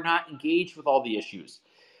 we're not engaged with all the issues.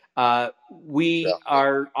 Yeah. We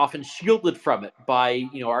are often shielded from it by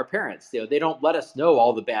our parents. They don't let us know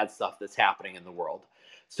all the bad stuff that's happening in the world.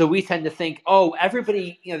 So we tend to think, oh,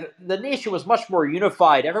 everybody, the nation was much more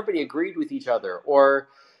unified. Everybody agreed with each other, or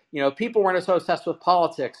people weren't so obsessed with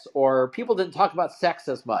politics, or people didn't talk about sex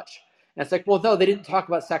as much. And it's like, well, no, they didn't talk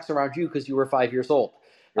about sex around you because you were 5 years old.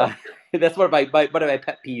 Yeah. That's one of my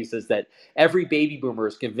pet peeves, is that every baby boomer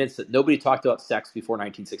is convinced that nobody talked about sex before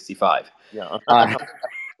 1965. Yeah. Uh,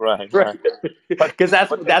 Right. right, But because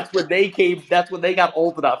but that's when they came. That's when they got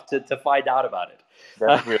old enough to find out about it.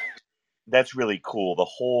 that's really that's really cool. The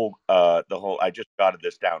whole I just jotted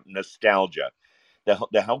this down. Nostalgia. The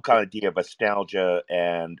whole kind of idea of nostalgia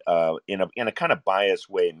and in a kind of biased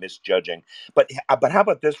way, misjudging. But how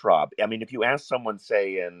about this, Rob? I mean, if you ask someone,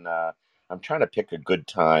 say in I'm trying to pick a good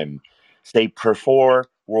time, say before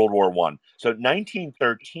World War One, so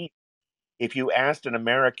 1913. If you asked an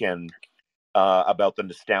American about the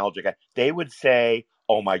nostalgia, they would say,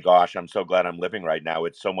 "Oh my gosh, I'm so glad I'm living right now.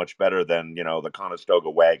 It's so much better than the Conestoga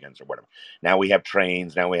wagons or whatever. Now we have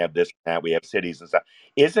trains. Now we have this, that. We have cities and stuff.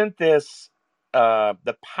 Isn't this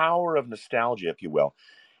the power of nostalgia, if you will,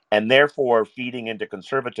 and therefore feeding into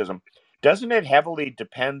conservatism? Doesn't it heavily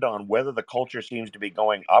depend on whether the culture seems to be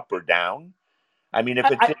going up or down? I mean, I,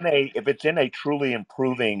 if it's in a truly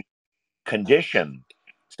improving condition,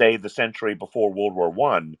 say the century before World War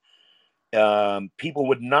One, people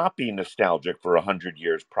would not be nostalgic for 100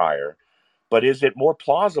 years prior. But is it more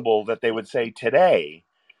plausible that they would say today,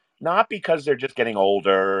 not because they're just getting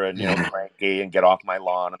older and cranky and get off my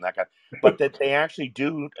lawn and that kind, but that they actually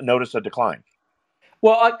do notice a decline?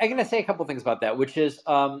 well, I'm going to say a couple things about that, which is,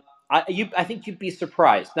 I think you'd be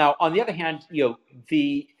surprised. Now, on the other hand,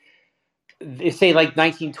 the they say like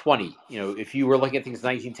 1920, if you were looking at things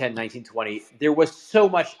 1910, 1920, there was so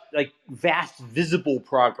much like vast visible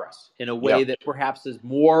progress in a Yeah, way that perhaps is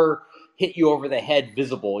more hit you over the head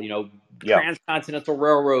visible, yeah, transcontinental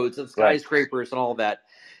railroads and right, skyscrapers and all of that.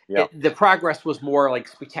 yeah. The progress was more like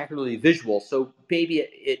spectacularly visual, so maybe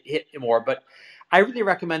it hit more. But I really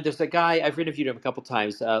recommend, there's a guy, I've interviewed him a couple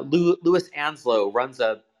times, Louis Anslow runs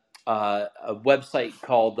a website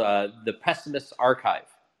called the Pessimist Archive.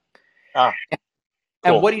 Ah,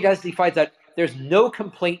 And cool. what he does is he finds out there's no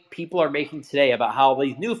complaint people are making today about how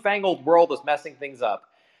the newfangled world is messing things up.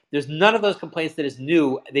 There's none of those complaints that is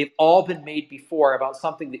new. They've all been made before about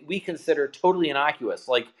something that we consider totally innocuous,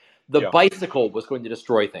 like the Yeah, bicycle was going to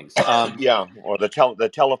destroy things. yeah. Or the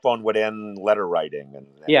telephone would end letter writing and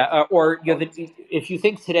Yeah, everything. or Or, if you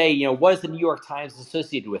think today, what is the New York Times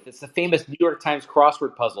associated with? It's the famous New York Times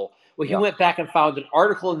crossword puzzle. Well, he yeah, went back and found an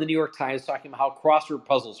article in the New York Times talking about how crossword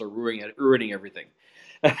puzzles are ruining everything.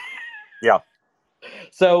 yeah,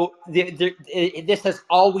 So this has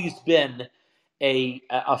always been a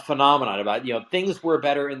phenomenon about things were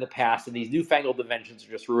better in the past, and these newfangled inventions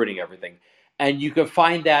are just ruining everything. And you can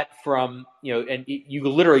find that from and you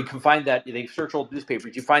literally can find that they search old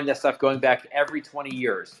newspapers. You find that stuff going back every 20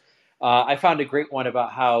 years. I found a great one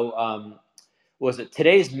about how was it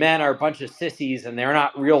today's men are a bunch of sissies and they're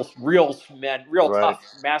not real men, real right, tough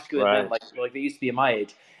masculine men right. like they used to be in my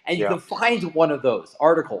age. And you Yeah, can find one of those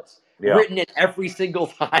articles yeah, written in every single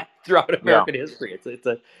time throughout yeah, American history. It's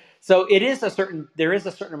a so it is there is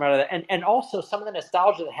a certain amount of that, and also some of the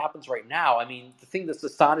nostalgia that happens right now. I mean, the thing that's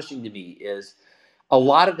astonishing to me is a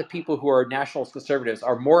lot of the people who are nationalist conservatives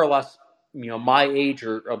are more or less my age,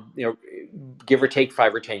 or give or take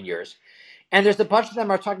 5 or 10 years. And there's a bunch of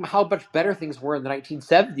them are talking about how much better things were in the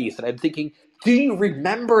 1970s. And I'm thinking, do you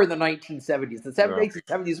remember the 1970s? The yeah,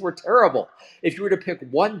 1970s were terrible. If you were to pick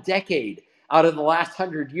one decade out of the last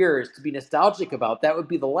 100 years to be nostalgic about, that would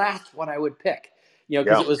be the last one I would pick.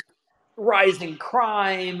 Because yeah, it was rising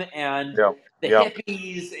crime and yeah, the yeah,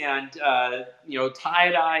 hippies and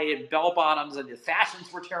tie dye and bell bottoms, and the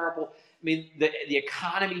fashions were terrible. I mean, the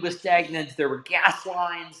economy was stagnant. There were gas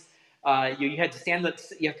lines. You had to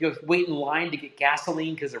you have to go wait in line to get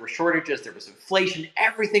gasoline because there were shortages. There was inflation.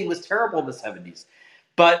 Everything was terrible in the 70s.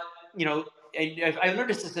 But and I've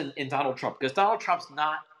noticed this in Donald Trump, because Donald Trump's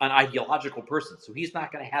not an ideological person, so he's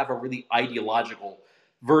not going to have a really ideological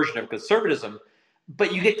version of conservatism.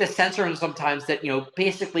 But you get the sense from him sometimes that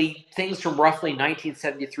basically things from roughly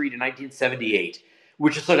 1973 to 1978,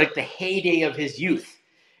 which is sort of like the heyday of his youth,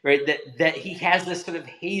 right? That he has this sort of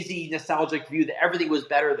hazy, nostalgic view that everything was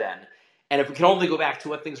better then, and if we could only go back to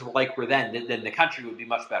what things were like then the country would be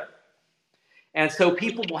much better. And so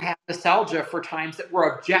people will have nostalgia for times that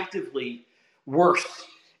were objectively worse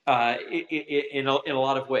in a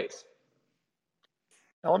lot of ways.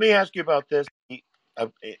 Now, let me ask you about this. Uh,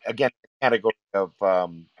 Again, the category of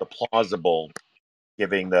the plausible,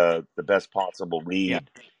 giving the best possible Yeah. read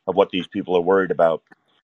of what these people are worried about.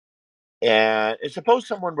 And suppose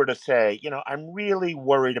someone were to say, I'm really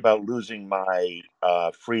worried about losing my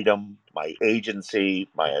freedom, my agency,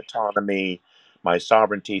 my autonomy, my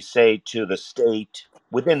sovereignty, say to the state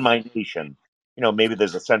within my nation. Maybe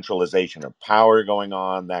there's a centralization of power going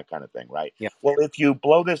on, that kind of thing, right? Yeah. Well, if you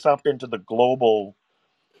blow this up into the global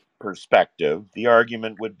perspective, the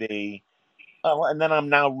argument would be, oh, and then I'm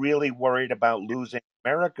now really worried about losing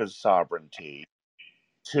America's sovereignty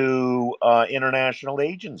to international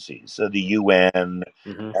agencies, so the UN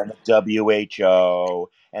Mm-hmm. and the WHO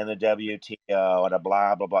and the WTO and a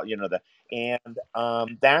blah blah blah. And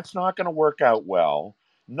that's not going to work out well.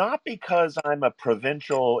 Not because I'm a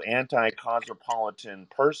provincial, anti-cosmopolitan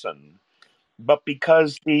person, but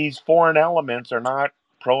because these foreign elements are not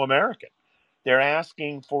pro-American. They're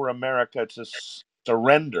asking for America to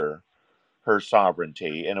surrender her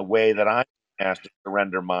sovereignty in a way that I'm asked to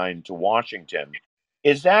surrender mine to Washington.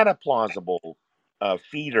 Is that a plausible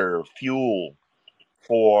feeder fuel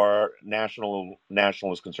for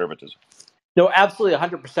nationalist conservatism? No, absolutely,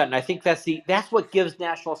 100%. And I think that's what gives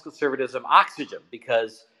nationalist conservatism oxygen,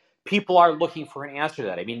 because people are looking for an answer to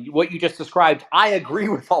that. I mean, what you just described, I agree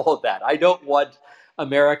with all of that. I don't want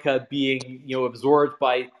America being, absorbed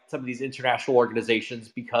by some of these international organizations,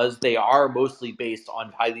 because they are mostly based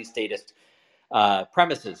on highly statist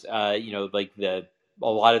premises. Like a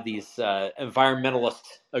lot of these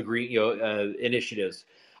environmentalist initiatives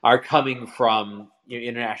are coming from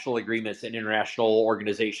international agreements and international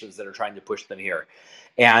organizations that are trying to push them here,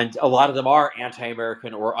 and a lot of them are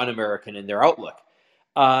anti-American or un-American in their outlook.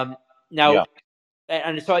 Now, Yeah.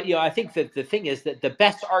 and so I think that the thing is that the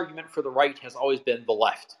best argument for the right has always been the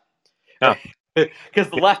left, Yeah. right? Because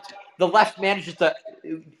the left manages to,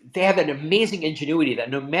 they have an amazing ingenuity that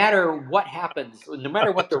no matter what happens, no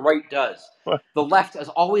matter what the right does, the left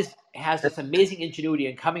has this amazing ingenuity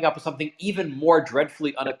in coming up with something even more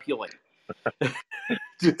dreadfully unappealing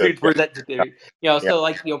to present to the, Yeah. so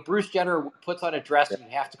like, Bruce Jenner puts on a dress Yeah. and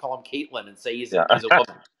you have to call him Caitlyn and say he's a Yeah. he's a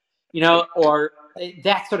woman, or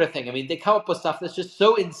that sort of thing. I mean, they come up with stuff that's just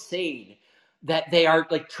so insane that they are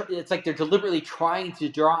like, it's like they're deliberately trying to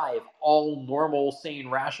drive all normal, sane,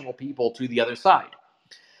 rational people to the other side.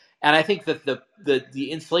 And I think that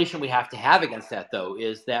the insulation we have to have against that, though,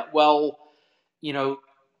 is that, well, you know,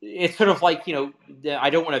 it's sort of like, I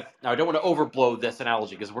don't want to overblow this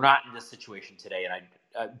analogy because we're not in this situation today, and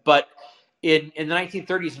but in the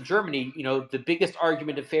 1930s in Germany, the biggest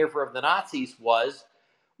argument in favor of the Nazis was,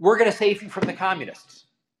 we're going to save you from the communists,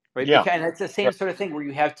 right? Yeah. Because, and it's the Right. same sort of thing where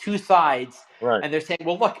you have two sides, Right. and they're saying,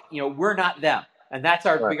 well, look, we're not them, and that's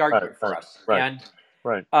our Right. big Right. argument for Right. us. Right. And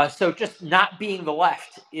Right. so just not being the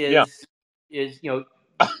left Yeah. is you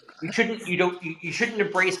shouldn't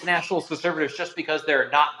embrace nationalist conservatives just because they're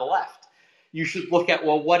not the left. You should look at,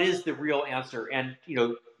 well, what is the real answer? And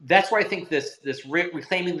that's where I think this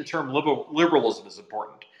reclaiming the term liberalism is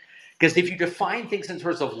important, because if you define things in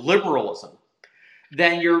terms of liberalism,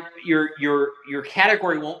 then your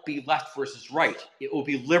category won't be left versus right. It will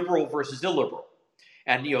be liberal versus illiberal,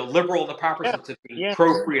 and liberal in the proper Yeah. sense of being Yeah.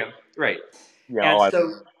 pro freedom, right? Yeah. And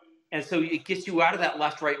Oh, so it gets you out of that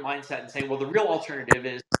left right mindset and saying, well, the real alternative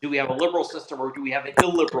is, do we have a liberal system or do we have an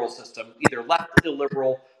illiberal system, either left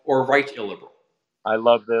illiberal or right illiberal? I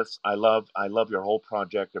love this. I love your whole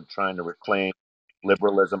project of trying to reclaim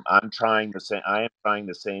liberalism. I am trying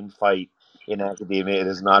the same fight in academia. It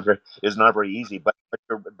is not very easy. By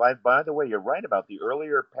the way, you're right about the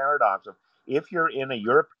earlier paradox of, if you're in a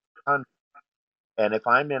European country, and if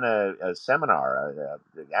I'm in a seminar,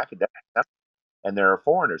 academic seminar, and there are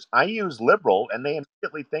foreigners, I use liberal, and they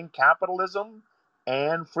immediately think capitalism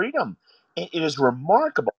and freedom. It is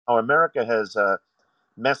remarkable how America has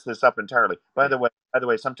mess this up entirely. By the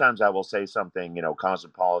way, sometimes I will say something,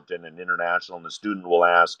 cosmopolitan and international, and the student will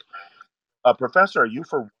ask, "Professor, are you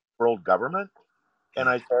for world government?" And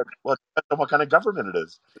I said, "Well, it depends on what kind of government it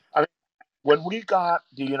is." I mean, when we got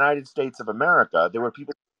the United States of America, there were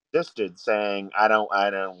people who resisted, saying, "I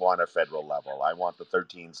don't want a federal level. I want the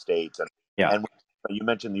 13 states." Yeah. And you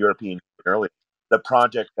mentioned the European Union earlier, the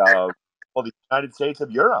project of, well, the United States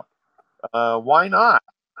of Europe. Why not?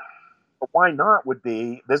 Why not would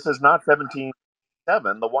be, this is not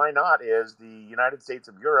 1707. The why not is, the United States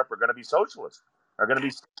of Europe are going to be socialist, are going to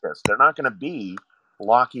be statist. They're not going to be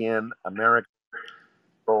Lockean American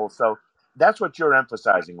goals. So that's what you're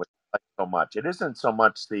emphasizing with so much. It isn't so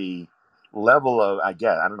much the level of, I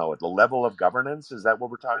don't know, the level of governance. Is that what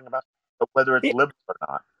we're talking about? But whether it's Yeah, liberal or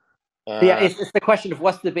not. yeah, And it's the question of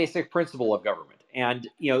what's the basic principle of government. And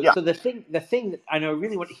yeah, so the thing that I know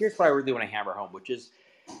really here's what I really want to hammer home, which is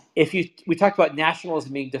we talked about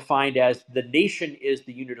nationalism being defined as the nation is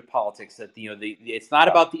the unit of politics. That it's not yeah,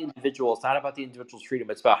 about the individual, it's not about the individual's freedom,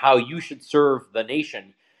 it's about how you should serve the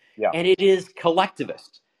nation, yeah, and it is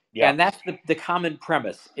collectivist. yeah, And that's the common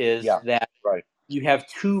premise is yeah, that right, you have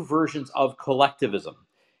two versions of collectivism.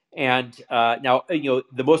 And now,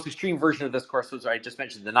 the most extreme version of this, of course, was I just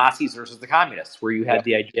mentioned the Nazis versus the communists, where you yeah, had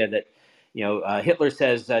the idea that, Hitler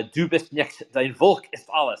says, "Du bist nicht, dein Volk ist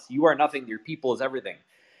alles." You are nothing. Your people is everything.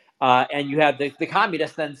 And you have the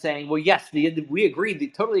communists then saying, "Well, yes, we agree,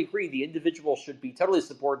 totally agree. The individual should be totally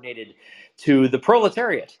subordinated to the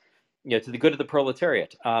proletariat, to the good of the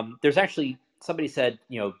proletariat." There's actually somebody said,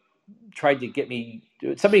 tried to get me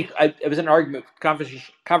I was in an argument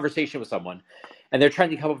conversation with someone, and they're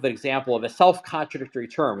trying to come up with an example of a self-contradictory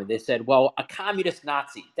term, and they said, well, a communist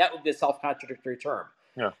Nazi, that would be a self-contradictory term.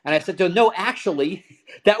 yeah, And I said to them, no, actually,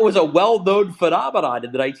 that was a well-known phenomenon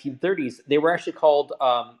in the 1930s. They were actually called,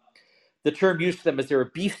 the term used for them is they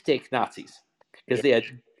were beefsteak Nazis, because yeah, they had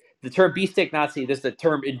the term beefsteak Nazi. This is the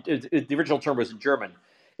term. The original term was in German.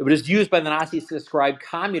 It was used by the Nazis to describe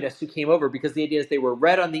communists who came over, because the idea is they were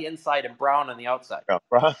red on the inside and brown on the outside. yeah.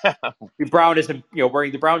 Brown is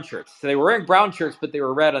wearing the brown shirts. So they were wearing brown shirts, but they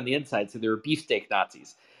were red on the inside. So they were beefsteak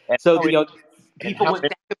Nazis. and So how it, and people how went it,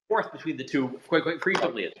 back and forth between the two quite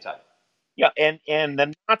frequently at the time. yeah, and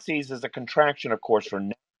the Nazis is a contraction, of course, for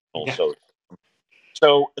national Yeah. socialism.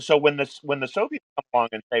 So when the Soviets come along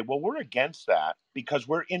and say, well, we're against that because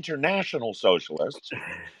we're international socialists.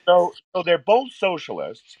 So they're both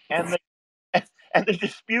socialists, and and the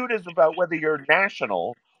dispute is about whether you're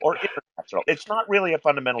national or international. It's not really a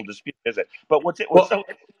fundamental dispute, is it? But Well,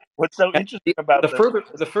 what's so and interesting about the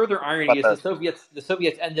further irony about is the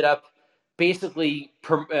Soviets ended up basically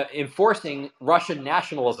enforcing Russian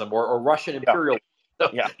nationalism or Russian yeah, imperialism. So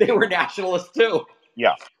yeah, they were nationalists too.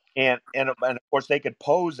 yeah. And of course they could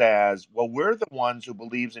pose as, well, we're the ones who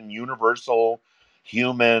believes in universal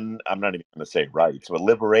human, I'm not even going to say rights, but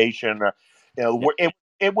liberation. Yeah.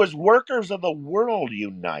 It was workers of the world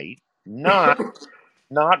unite, not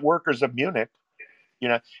workers of Munich.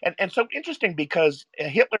 And so interesting, because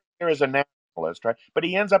Hitler here is a nationalist, right? But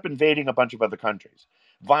he ends up invading a bunch of other countries,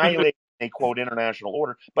 violating a quote international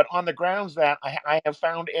order, but on the grounds that I have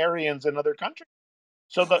found Aryans in other countries.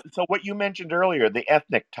 So what you mentioned earlier, the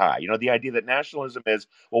ethnic tie, the idea that nationalism is,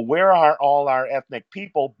 well, where are all our ethnic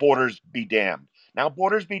people? Borders be damned. Now,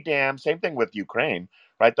 borders be damned. Same thing with Ukraine,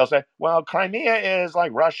 right? They'll say, well, Crimea is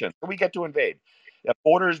like Russian, so we get to invade.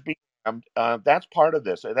 Borders be damned. That's part of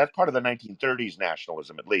this. That's part of the 1930s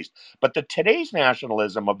nationalism, at least. But the today's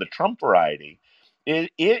nationalism of the Trump variety,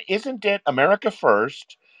 isn't it America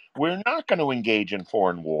first? We're not going to engage in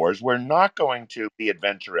foreign wars. We're not going to be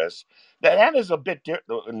adventurous. That is a bit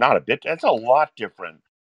not a bit. That's a lot different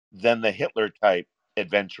than the Hitler type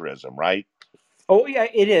adventurism, right? Oh yeah,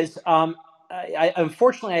 it is.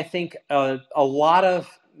 Unfortunately, I think a lot of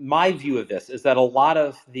my view of this is that a lot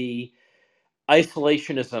of the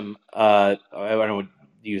isolationism, I don't want to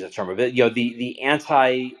use that term, but the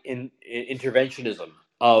anti-interventionism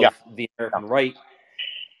Yeah, of the yeah, American right,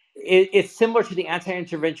 it's similar to the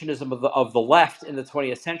anti-interventionism of the left in the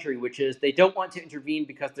 20th century, which is they don't want to intervene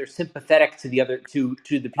because they're sympathetic to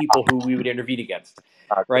the people who we would intervene against,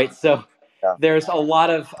 good. right? So Yeah, there's a lot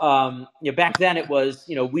of back then it was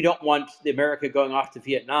we don't want the America going off to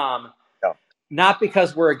Vietnam, yeah, not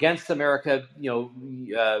because we're against America,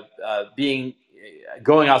 being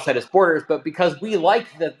going outside its borders, but because we like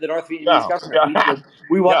the North Vietnamese yeah, government. yeah,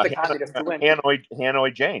 We want yeah. the communists to win.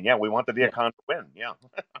 Hanoi Jane. Yeah, we want the Yeah. Viet Cong to win. Yeah,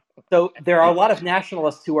 So there are a lot of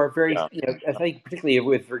nationalists who are very, yeah, I think, particularly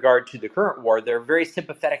with regard to the current war, they're very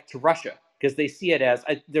sympathetic to Russia because they see it as.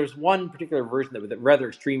 There's one particular version that was a rather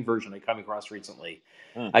extreme version I come across recently.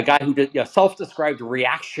 mm, A guy who did self-described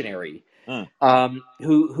reactionary, mm,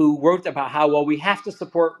 who wrote about how, well, we have to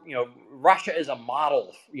support Russia is a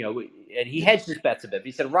model, and he hedged his bets a bit.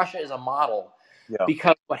 He said Russia is a model yeah,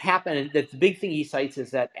 because what happened, and the big thing he cites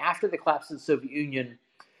is that after the collapse of the Soviet Union,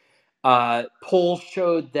 polls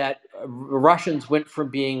showed that Russians went from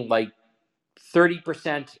being like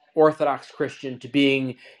 30% Orthodox Christian to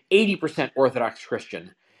being 80% Orthodox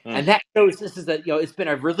Christian. mm, And that shows this is that it's been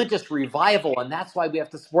a religious revival, and that's why we have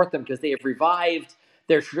to support them, because they have revived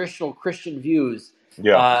their traditional Christian views,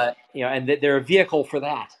 yeah, and they're a vehicle for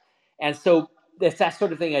that. And so it's that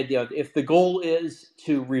sort of thing. Idea if the goal is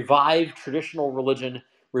to revive traditional religion,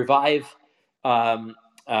 revive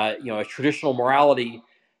a traditional morality,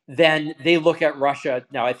 then they look at Russia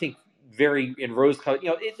now. I think very in rose-colored.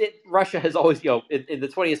 Russia has always, in the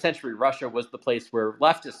 20th century, Russia was the place where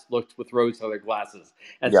leftists looked with rose-colored glasses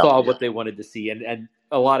and Yeah. saw what they wanted to see, and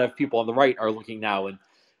a lot of people on the right are looking now and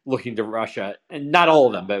looking to Russia, and not all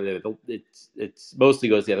of them, but it's mostly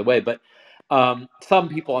goes the other way. But some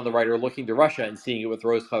people on the right are looking to Russia and seeing it with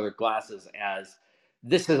rose-colored glasses as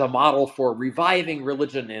this is a model for reviving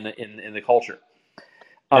religion in the culture.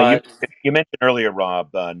 Now, you mentioned earlier,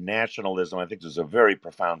 Rob, nationalism. I think this is a very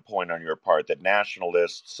profound point on your part, that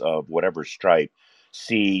nationalists of whatever stripe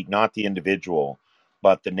see not the individual,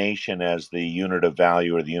 but the nation as the unit of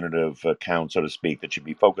value or the unit of account, so to speak, that should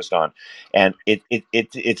be focused on. And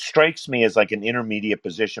it strikes me as like an intermediate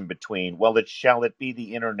position between, well, shall it be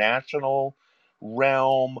the international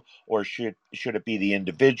realm, or should it be the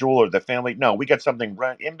individual or the family? No, we got something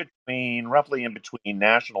right in between, roughly in between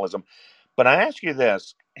nationalism. But I ask you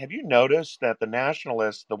this: have you noticed that the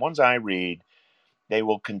nationalists, the ones I read, they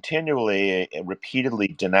will continually, repeatedly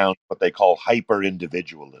denounce what they call hyper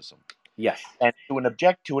individualism? Yes. And to an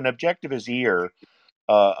objectivist ear,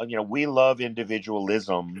 we love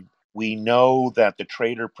individualism. We know that the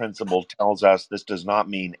trader principle tells us this does not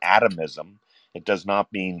mean atomism. It does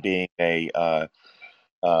not mean being a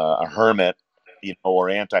hermit, or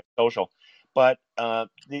antisocial. But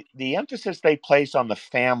the emphasis they place on the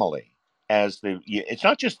family as it's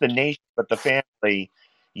not just the nation, but the family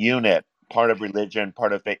unit, part of religion,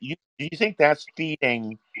 part of faith. Do you think that's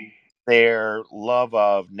feeding their love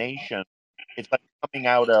of nation? It's like coming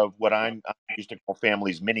out of what I used to call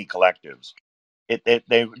families mini collectives.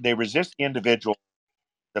 They resist the individual.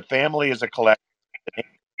 The family is a collective. The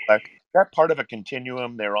nation is a collective. Is that part of a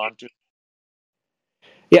continuum they're onto?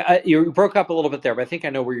 Yeah, you broke up a little bit there, but I think I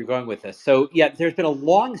know where you're going with this. So, yeah, there's been a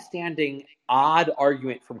long-standing odd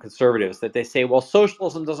argument from conservatives that they say, well,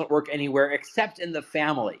 socialism doesn't work anywhere except in the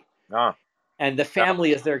family, Ah, and the yeah,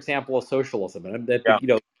 family is their example of socialism. And yeah, I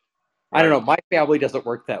don't right. know, my family doesn't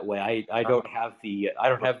work that way. I Uh-huh. don't have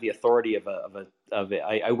the authority of it.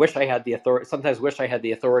 I wish I had the authority. Sometimes wish I had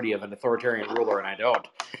the authority of an authoritarian ruler, and I don't.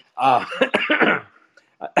 Uh,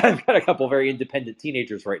 I've got a couple very independent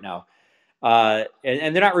teenagers right now. And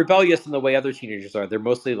they're not rebellious in the way other teenagers are. They're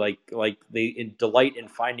mostly like they delight in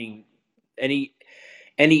finding any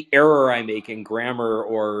error I make in grammar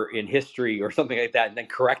or in history or something like that, and then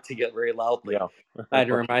correcting it very loudly Yeah.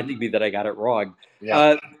 and reminding me that I got it wrong. Yeah.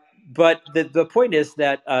 Uh, but the point is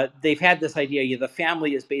that they've had this idea. The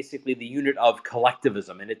family is basically the unit of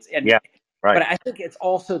collectivism, Yeah. Right. but I think it's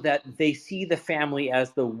also that they see the family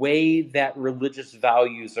as the way that religious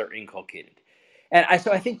values are inculcated.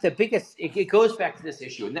 So I think the biggest, it goes back to this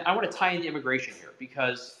issue. And I want to tie into immigration here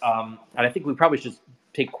because, and I think we probably should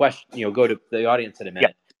take questions, go to the audience in a Yeah.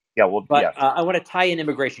 minute. Yeah. Well, But yeah. I want to tie in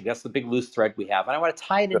immigration. That's the big loose thread we have. And I want to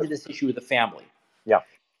tie it into Good. this issue of the family. Yeah.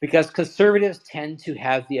 Because conservatives tend to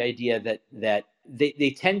have the idea that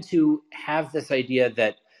they tend to have this idea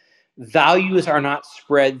that values are not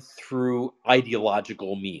spread through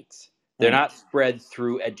ideological means. They're Hmm. not spread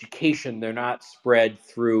through education. They're not spread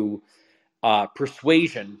through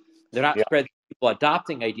persuasion. They're not Yeah. spread through people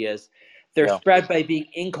adopting ideas. They're Yeah. spread by being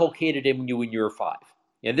inculcated in you when you're 5.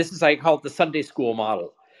 And this is, I call it the Sunday school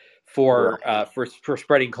model Yeah. for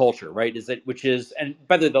spreading culture, right? And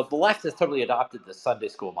by the way, the left has totally adopted the Sunday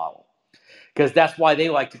school model because that's why they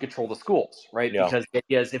like to control the schools, right? Yeah. Because the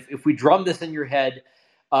idea is if we drum this in your head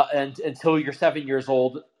and until you're 7 years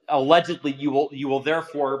old, allegedly you will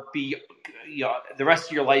therefore be, the rest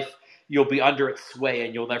of your life you'll be under its sway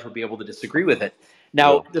and you'll never be able to disagree with it. Yeah.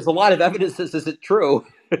 Now, there's a lot of evidence this isn't true.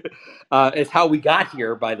 It's how we got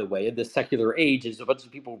here, by the way, in this secular age. Is a bunch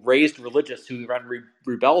of people raised religious who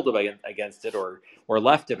rebelled against it or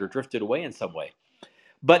left it or drifted away in some way.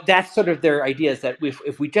 But that's sort of their idea, is that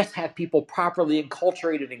if we just have people properly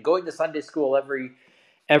enculturated and going to Sunday school every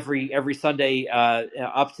Sunday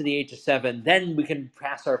up to the age of 7, then we can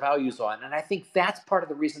pass our values on. And I think that's part of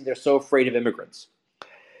the reason they're so afraid of immigrants.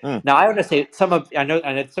 Hmm. Now, I want to say I know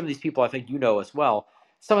some of these people I think you know as well.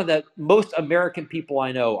 Some of the most American people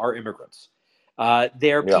I know are immigrants.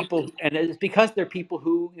 They're Yeah. people, and it's because they're people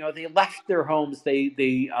who they left their homes,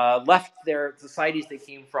 they left their societies they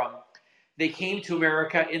came from. They came to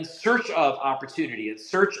America in search of opportunity, in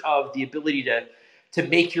search of the ability to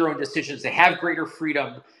make your own decisions, to have greater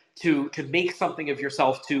freedom, to make something of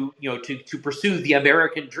yourself, to pursue the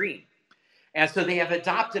American dream. And so they have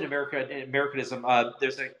adopted Americanism.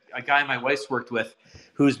 There's a guy my wife's worked with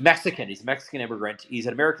who's Mexican. He's a Mexican immigrant. He's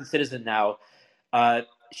an American citizen now.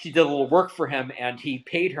 She did a little work for him, and he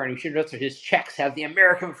paid her. And she noticed that his checks have the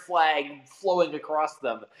American flag flowing across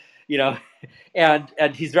them.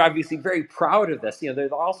 and he's obviously very proud of this.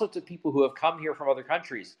 There's all sorts of people who have come here from other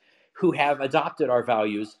countries who have adopted our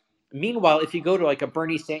values. Meanwhile, if you go to like a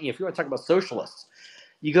Bernie Sanders, if you want to talk about socialists,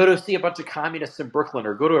 you go to see a bunch of communists in Brooklyn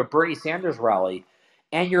or go to a Bernie Sanders rally,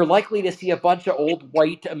 and you're likely to see a bunch of old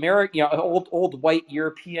white American, old white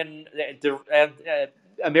European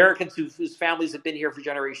Americans whose families have been here for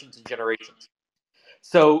generations and generations.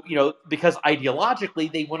 So, because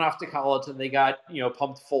ideologically they went off to college and they got,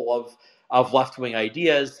 pumped full of left-wing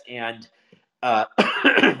ideas and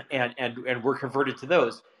and were converted to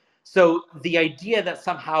those. So the idea that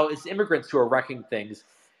somehow it's immigrants who are wrecking things,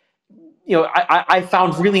 I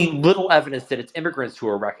found really little evidence that it's immigrants who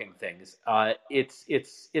are wrecking things. It's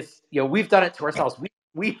we've done it to ourselves.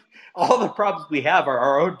 We all the problems we have are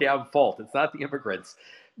our own damn fault. It's not the immigrants.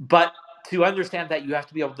 But to understand that, you have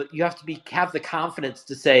to have the confidence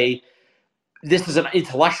to say this is an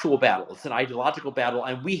intellectual battle. It's an ideological battle,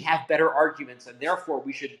 and we have better arguments, and therefore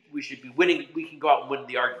we should be winning. We can go out and win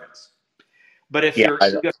the arguments. But if you have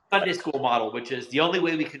a Sunday school model, which is the only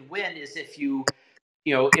way we can win, is if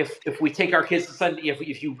if we take our kids to Sunday,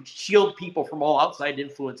 if you shield people from all outside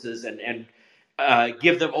influences and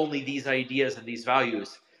give them only these ideas and these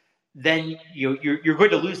values, then you're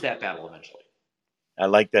going to lose that battle eventually. I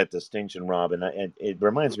like that distinction, Rob, and it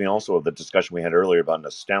reminds me also of the discussion we had earlier about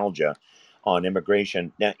nostalgia on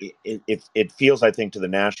immigration. Now, it feels, I think, to the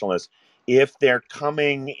nationalists, if they're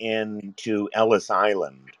coming into Ellis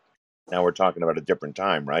Island, now we're talking about a different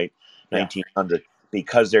time, right? Yeah. 1900,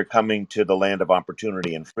 because they're coming to the land of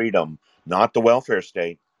opportunity and freedom, not the welfare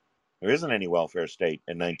state. There isn't any welfare state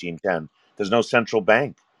in 1910. There's no central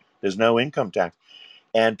bank. There's no income tax.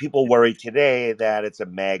 And people worry today that it's a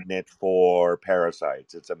magnet for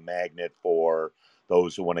parasites. It's a magnet for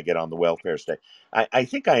those who want to get on the welfare state. I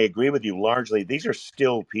think I agree with you largely. These are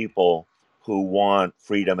still people who want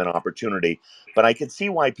freedom and opportunity. But I can see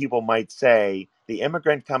why people might say the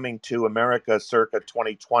immigrant coming to America circa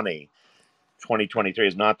 2020, 2023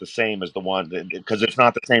 is not the same as the one, because it's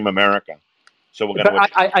not the same America. So we're going to.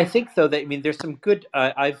 But I think though that there's some good.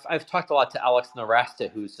 I've talked a lot to Alex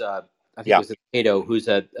Narasta, who's I think it was at Cato, who's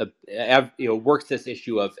works this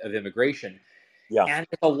issue of immigration. Yeah. And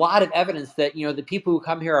there's a lot of evidence that the people who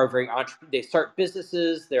come here are very they start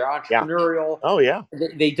businesses, they're entrepreneurial. Oh yeah.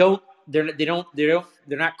 They're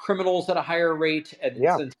not criminals at a higher rate, and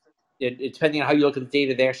depending on how you look at the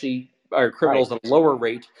data, they actually are criminals at a lower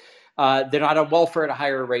rate. They're not on welfare at a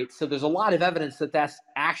higher rate. So there's a lot of evidence that that's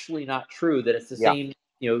actually not true. That it's the same.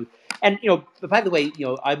 And but by the way,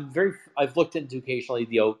 I've looked into occasionally,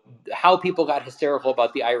 how people got hysterical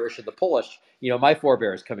about the Irish and the Polish. My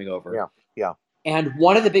forebears coming over. Yeah. And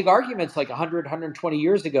one of the big arguments, like 100, 120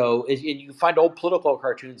 years ago, is, and you can find old political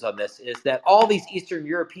cartoons on this, is that all these Eastern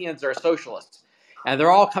Europeans are socialists. And they're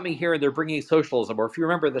all coming here and they're bringing socialism. Or if you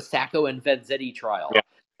remember the Sacco and Vanzetti trial,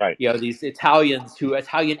 these Italian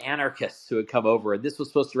anarchists who had come over. And this was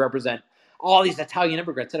supposed to represent all these Italian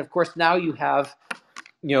immigrants. And of course, now you have,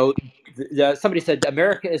 somebody said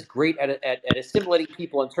America is great at assimilating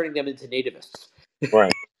people and turning them into nativists.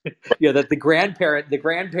 Right. That the grandchildren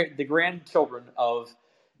of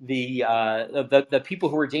the people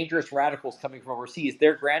who were dangerous radicals coming from overseas,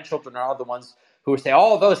 their grandchildren are the ones who say,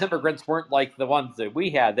 "Oh, those immigrants weren't like the ones that we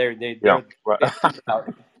had." They're right.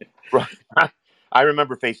 I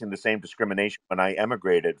remember facing the same discrimination when I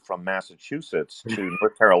emigrated from Massachusetts to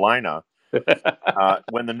North Carolina.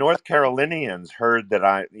 When the North Carolinians heard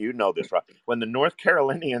that this, Rob, when the North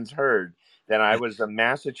Carolinians heard that I was a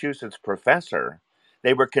Massachusetts professor,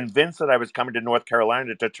 they were convinced that I was coming to North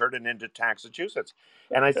Carolina to turn it into Massachusetts.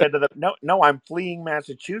 And I said to them, no, I'm fleeing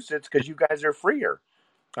Massachusetts because you guys are freer.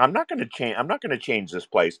 I'm not going to change. I'm not going to change this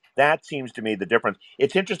place. That seems to me the difference.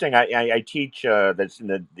 It's interesting. I teach that's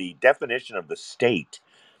the definition of the state.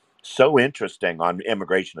 So interesting on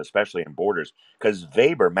immigration, especially in borders, because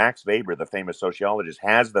Max Weber, the famous sociologist,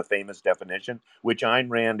 has the famous definition, which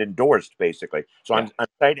Ayn Rand endorsed, basically. So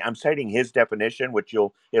I'm citing his definition, which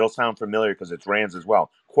it'll sound familiar because it's Rand's as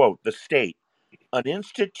well. Quote: the state, an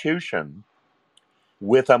institution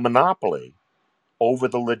with a monopoly over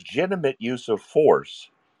the legitimate use of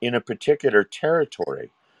force in a particular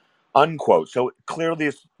territory, unquote. So clearly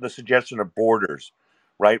it's the suggestion of borders,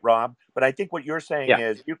 right, Rob? But I think what you're saying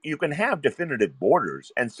is you can have definitive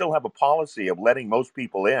borders and still have a policy of letting most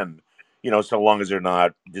people in, so long as they're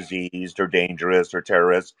not diseased or dangerous or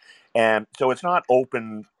terrorists. And so it's not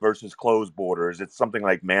open versus closed borders. It's something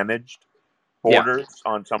like managed borders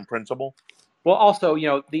on some principle. Well, also,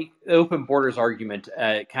 the open borders argument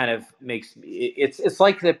kind of makes it's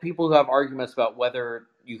like the people who have arguments about whether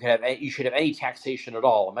you should have any taxation at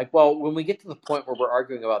all. I'm like, well, when we get to the point where we're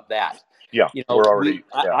arguing about that, Yeah, we're already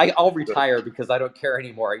I'll retire because I don't care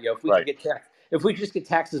anymore. If we can right. get if we just get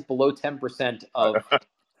taxes below 10% Good.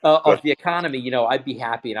 of the economy, I'd be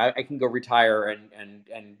happy, and I can go retire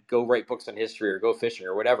and go write books on history or go fishing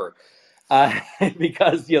or whatever,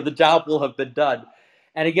 because the job will have been done.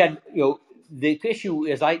 And again, the issue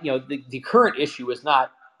is the current issue is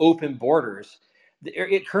not open borders.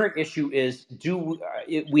 The current issue is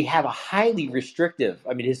we have a highly restrictive,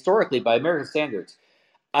 historically by American standards,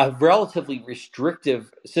 a relatively restrictive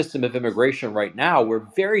system of immigration right now, where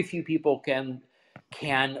very few people can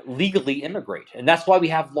legally immigrate, and that's why we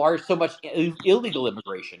have so much illegal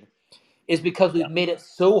immigration, is because we've made it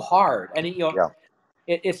so hard. And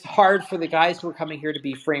it's hard for the guys who are coming here to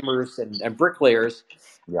be framers and bricklayers.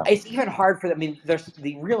 Yeah. It's even hard for them. There's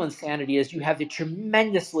the real insanity is you have the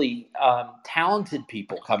tremendously talented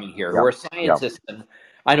people coming here who are scientists. And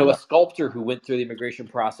I know a sculptor who went through the immigration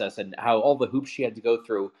process and how all the hoops she had to go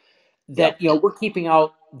through. That we're keeping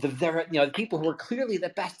out the people who are clearly the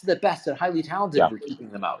best of the best and highly talented. We're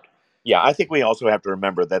keeping them out. Yeah, I think we also have to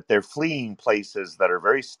remember that they're fleeing places that are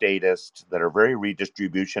very statist, that are very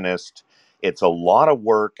redistributionist. It's a lot of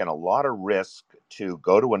work and a lot of risk to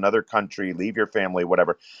go to another country, leave your family,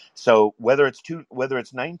 whatever. So whether it's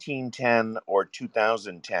 1910 or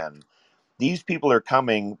 2010, these people are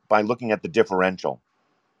coming by looking at the differential.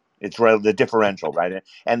 It's the differential, right?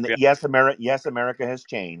 And yes, America has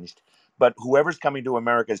changed, but whoever's coming to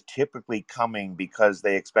America is typically coming because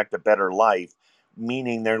they expect a better life,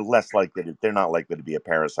 meaning they're not likely to be a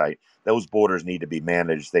parasite. Those borders need to be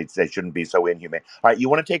managed. They shouldn't be so inhumane. All right, you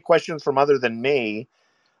want to take questions from other than me?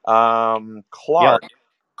 Clark.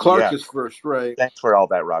 Clark is first, right? Thanks for all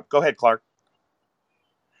that, Rob. Go ahead, Clark.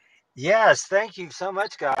 Yes, thank you so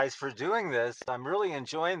much, guys, for doing this. I'm really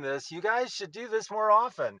enjoying this. You guys should do this more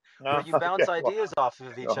often, where you bounce ideas off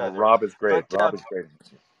of each other. Rob is great. But, Rob is great.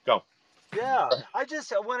 Go. Yeah, I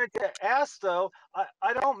just wanted to ask, though.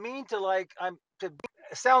 I don't mean to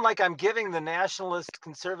sound like I'm giving the national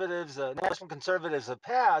conservatives a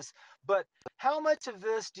pass, but how much of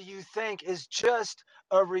this do you think is just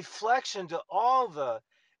a reflection to all the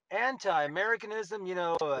anti-Americanism,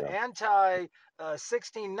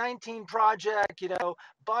 anti-1619 project,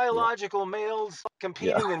 biological males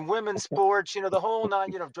competing in women's sports, the whole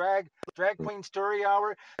drag queen story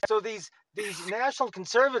hour. So these national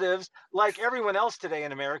conservatives, like everyone else today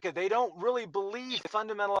in America, they don't really believe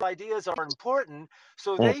fundamental ideas are important.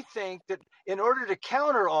 So they think that in order to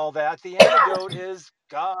counter all that, the antidote is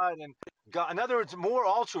God. In other words, more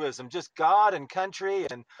altruism, just God and country,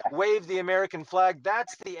 and wave the American flag.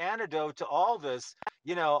 That's the antidote to all this,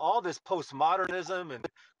 all this postmodernism and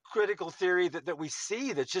critical theory that we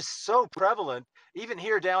see that's just so prevalent. Even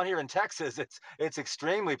down here in Texas, it's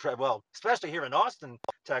extremely prevalent, especially here in Austin,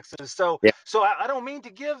 Texas. So I don't mean to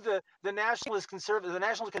give the national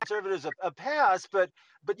conservatives a pass, but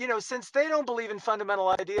since they don't believe in fundamental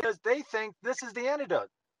ideas, they think this is the antidote.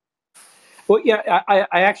 Well, yeah,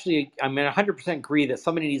 I actually, 100% agree that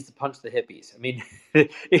somebody needs to punch the hippies.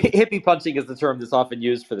 Hippie punching is the term that's often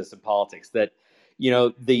used for this in politics. That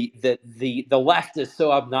the left is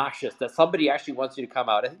so obnoxious that somebody actually wants you to come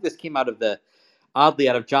out. I think this came out of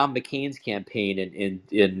John McCain's campaign in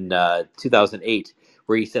 2008,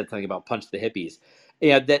 where he said something about punch the hippies.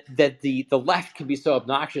 Yeah, that the left can be so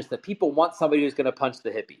obnoxious that people want somebody who's going to punch the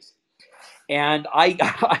hippies. And I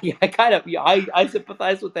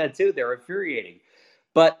sympathize with that too. They're infuriating,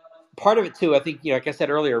 but part of it too, I think, like I said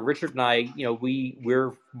earlier, Richard and I,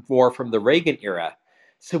 we're more from the Reagan era,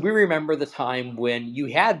 so we remember the time when you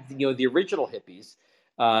had the original hippies,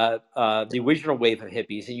 the original wave of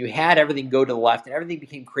hippies, and you had everything go to the left, and everything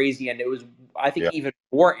became crazy, and it was, I think, even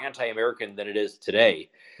more anti-American than it is today.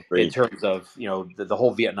 Agreed. In terms of the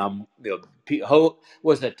whole Vietnam,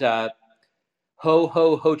 Ho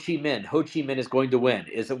Ho Chi Minh. Ho Chi Minh is going to win.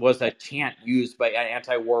 It was a chant used by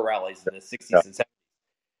anti-war rallies in the 60s and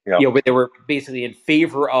 70s. Where they were basically in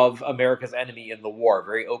favor of America's enemy in the war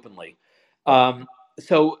very openly.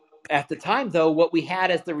 So at the time, though, what we had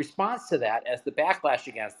as the response to that, as the backlash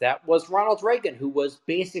against that, was Ronald Reagan, who was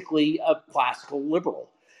basically a classical liberal.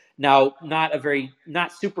 Now, not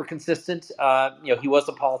super consistent. He was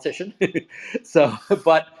a politician. So,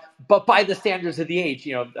 but by the standards of the age,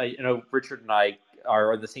 Richard and I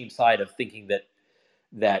are on the same side of thinking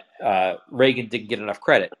that Reagan didn't get enough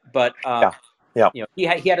credit. But he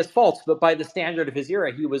had his faults, but by the standard of his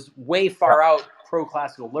era, he was way far out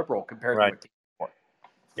pro-classical liberal compared to what.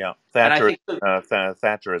 Yeah,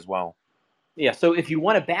 Thatcher as well. Yeah, so if you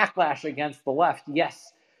want to backlash against the left,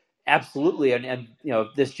 yes, Absolutely, and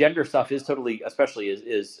this gender stuff is totally, especially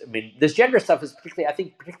is I mean, this gender stuff is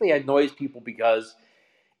particularly annoys people because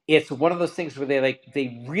it's one of those things where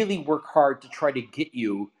they really work hard to try to get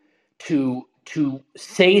you to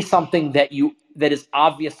say something that is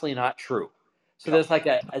obviously not true. So there's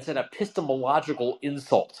it's an epistemological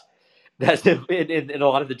insult that's in a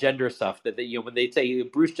lot of the gender stuff that when they say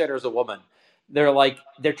Bruce Jenner is a woman,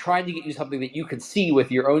 they're trying to get you something that you can see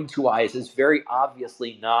with your own two eyes is very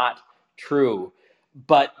obviously not true,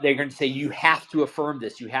 but they're going to say you have to affirm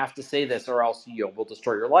this, you have to say this, or else we'll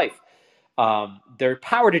destroy your life. Their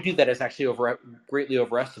power to do that is actually greatly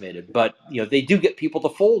overestimated, but they do get people to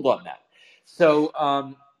fold on that. So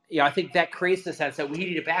I think that creates the sense that we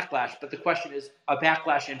need a backlash. But the question is a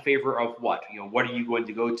backlash in favor of what? What are you going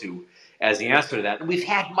to go to as the answer to that? And we've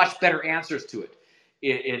had much better answers to it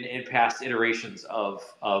in past iterations of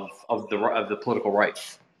the political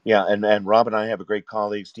right. Yeah, and Rob and I have a great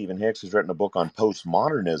colleague, Stephen Hicks, who's written a book on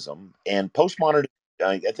postmodernism. And postmodernism,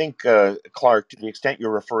 I think, Clark, to the extent you're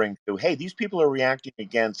referring to, hey, these people are reacting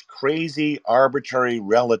against crazy, arbitrary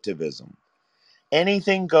relativism.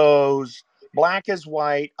 Anything goes, black is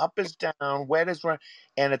white, up is down, wet is right.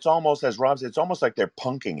 And it's almost, as Rob said, it's almost like they're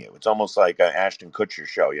punking you. It's almost like an Ashton Kutcher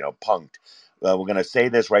show, punked. We're going to say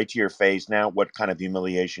this right to your face. Now, what kind of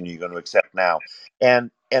humiliation are you going to accept now?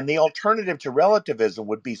 And the alternative to relativism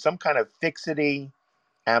would be some kind of fixity,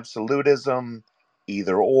 absolutism,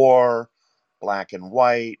 either or, black and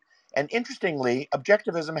white. And interestingly,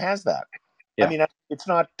 objectivism has that. Yeah. I mean, it's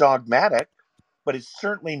not dogmatic, but it's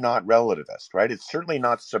certainly not relativist, right? It's certainly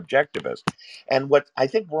not subjectivist. And what I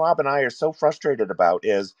think Rob and I are so frustrated about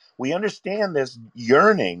is we understand this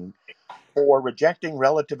yearning for rejecting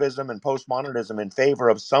relativism and postmodernism in favor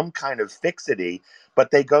of some kind of fixity, but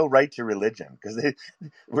they go right to religion because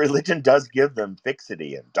religion does give them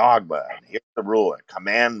fixity and dogma and here's the rule and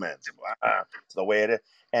commandments. It's the way it is.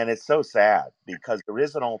 And it's so sad because there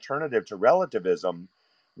is an alternative to relativism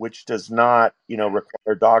which does not,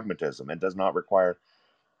 require dogmatism and does not require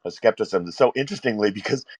a skepticism. So interestingly,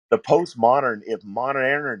 because the postmodern, if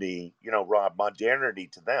modernity, Rob, modernity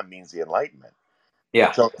to them means the Enlightenment.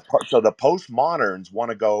 Yeah. So the postmoderns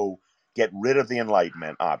want to go get rid of the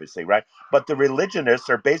Enlightenment, obviously, right? But the religionists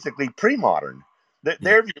are basically pre-modern.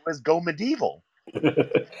 Their view is go medieval.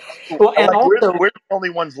 Well, and Like also, we're the only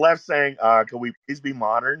ones left saying, "Can we please be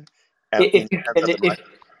modern?" if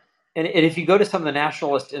you go to some of the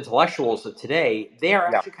nationalist intellectuals of today, they are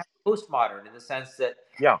actually kind of postmodern in the sense that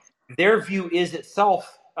their view is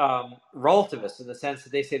itself relativist in the sense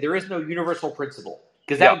that they say there is no universal principle,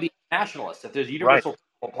 because that would be nationalist. If there's a universal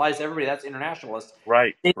principle applies to everybody, that's internationalist.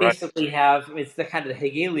 Right. They basically have, it's the kind of the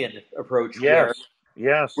Hegelian approach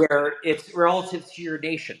Yes. where it's relative to your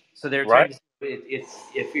nation. So they're trying to say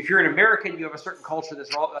if you're an American, you have a certain culture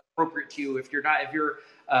that's appropriate to you. If you're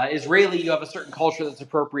Israeli, you have a certain culture that's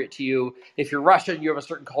appropriate to you. If you're Russian, you have a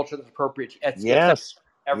certain culture that's appropriate to you.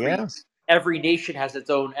 Every nation has its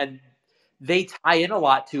own, and they tie in a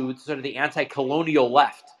lot to sort of the anti-colonial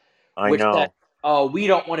left, which says, "Oh, we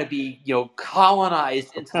don't want to be,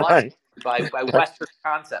 colonized intellectually by Western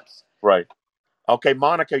concepts." Right. Okay,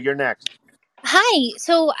 Monica, you're next. Hi.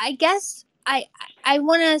 So I guess I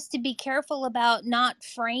want us to be careful about not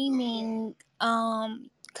framing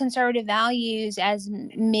conservative values as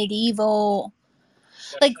medieval.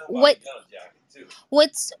 Like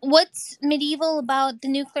what's medieval about the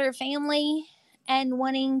nuclear family and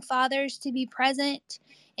wanting fathers to be present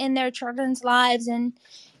in their children's lives and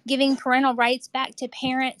giving parental rights back to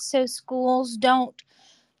parents so schools don't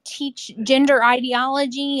teach gender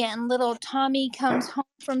ideology and little Tommy comes home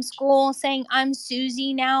from school saying, "I'm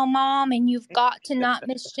Susie now, Mom, and you've got to not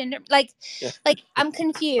misgender." Like I'm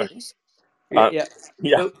confused. Go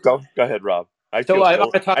ahead, Rob. I feel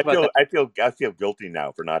guilty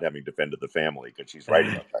now for not having defended the family because she's right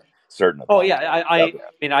about that. Certain. Oh yeah, I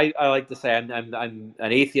like to say I'm an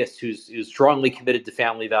atheist who's strongly committed to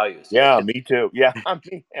family values. Yeah, me too. Yeah,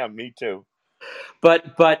 me too. But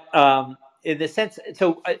in the sense,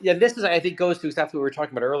 so this is, I think, goes to exactly what we were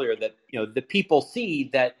talking about earlier, that the people see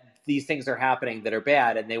that these things are happening that are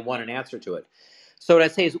bad and they want an answer to it. So what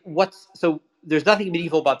I'd say is there's nothing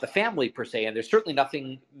medieval about the family per se, and there's certainly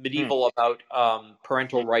nothing medieval about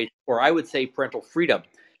parental rights, or I would say parental freedom.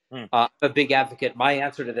 I'm a big advocate. My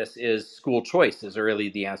answer to this is school choice is really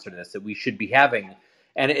the answer to this, that we should be having.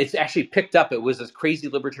 And it's actually picked up. It was this crazy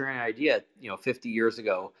libertarian idea, 50 years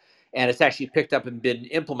ago. And it's actually picked up and been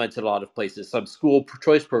implemented in a lot of places, some school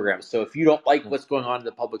choice programs. So if you don't like what's going on in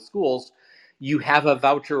the public schools, you have a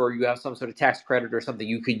voucher or you have some sort of tax credit or something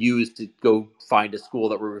you can use to go find a school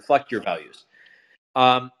that will reflect your values.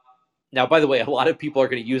 Now, by the way, a lot of people are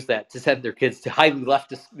going to use that to send their kids to highly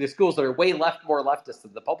leftist the schools that are way more leftist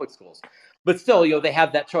than the public schools. But still, they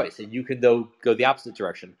have that choice, and you can go the opposite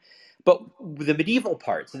direction. But the medieval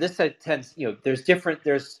part, so this tends, there's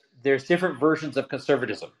different versions of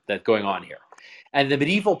conservatism that's going on here. And the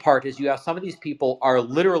medieval part is you have some of these people are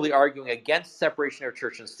literally arguing against separation of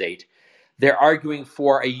church and state. They're arguing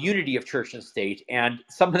for a unity of church and state, and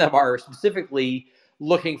some of them are specifically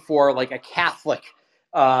looking for like a Catholic.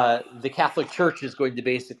 The Catholic Church is going to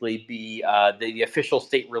basically be the official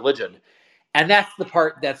state religion, and that's the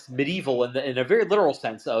part that's medieval in a very literal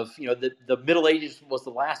sense of the Middle Ages was the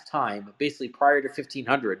last time, basically prior to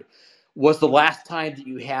 1500, was the last time that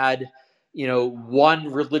you had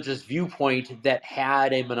one religious viewpoint that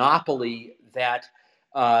had a monopoly that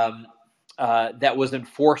that was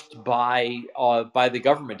enforced by the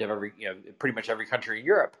government of every pretty much every country in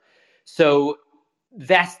Europe. So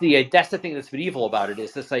that's the thing that's medieval about it,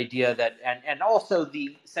 is this idea that and also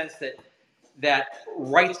the sense that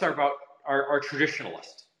rights are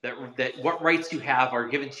traditionalist, that what rights you have are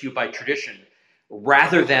given to you by tradition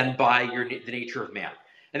rather than by the nature of man.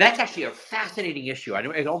 And that's actually a fascinating issue.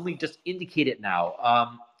 I only just indicate it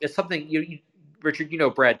now. It's something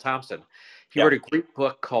Richard, Brad Thompson. He wrote a great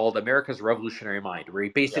book called America's Revolutionary Mind, where he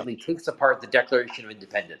basically takes apart the Declaration of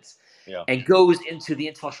Independence and goes into the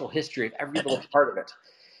intellectual history of every little part of it.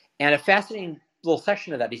 And a fascinating little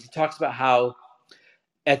section of that is he talks about how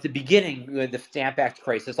at the beginning, the Stamp Act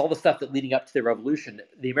crisis, all the stuff that leading up to the revolution,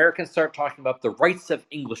 the Americans start talking about the rights of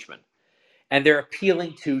Englishmen. And they're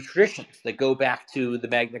appealing to traditions that go back to the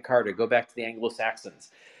Magna Carta, go back to the Anglo-Saxons.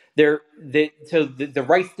 So the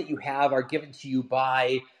rights that you have are given to you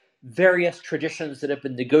by various traditions that have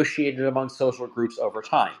been negotiated among social groups over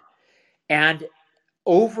time. And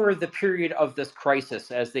over the period of this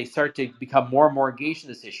crisis, as they start to become more and more engaged in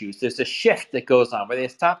these issues, there's a shift that goes on where they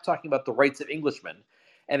stop talking about the rights of Englishmen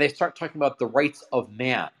and they start talking about the rights of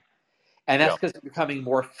man. And that's because they're becoming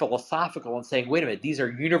more philosophical and saying, wait a minute, these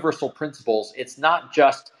are universal principles. It's not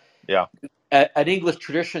just an English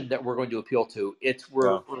tradition that we're going to appeal to.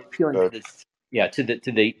 We're appealing to this,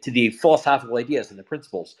 to the philosophical ideas and the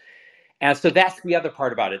principles. And so that's the other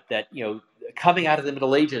part about it, that coming out of the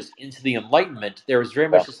Middle Ages into the Enlightenment, there was very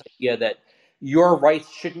much this idea that your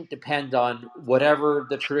rights shouldn't depend on whatever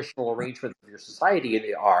the traditional arrangements of your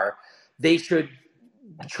society are. They should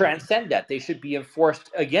transcend that. They should be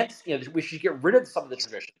enforced against. We should get rid of some of the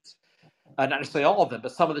traditions, not necessarily all of them,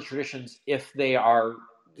 but some of the traditions if they are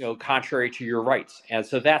contrary to your rights. And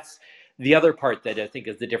so that's the other part that I think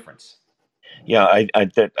is the difference. Yeah,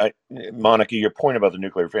 Monica, your point about the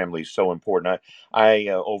nuclear family is so important. I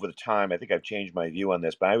over the time, I think I've changed my view on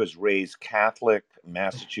this, but I was raised Catholic,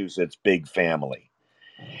 Massachusetts, big family.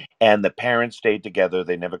 And the parents stayed together.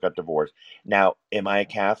 They never got divorced. Now, am I a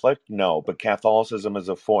Catholic? No, but Catholicism is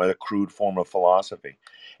a crude form of philosophy.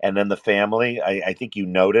 And then the family, I think you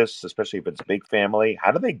notice, especially if it's a big family,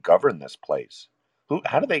 how do they govern this place?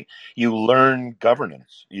 You learn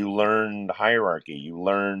governance, you learn hierarchy,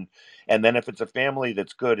 and then if it's a family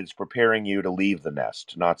that's good, it's preparing you to leave the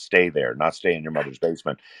nest, not stay there, not stay in your mother's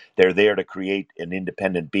basement. They're there to create an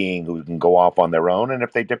independent being who can go off on their own. And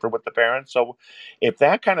if they differ with the parents, so if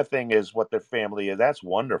that kind of thing is what their family is, that's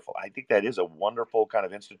wonderful. I think that is a wonderful kind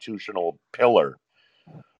of institutional pillar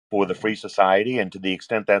for the free society. And to the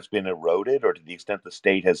extent that's been eroded, or to the extent the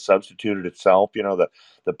state has substituted itself,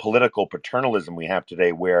 the political paternalism we have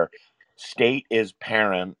today, where state is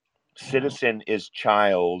parent, citizen is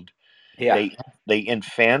child. They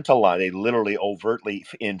infantilize, they literally overtly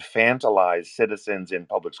infantilize citizens in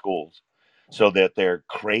public schools so that they're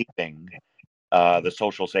craving the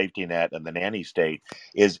social safety net and the nanny state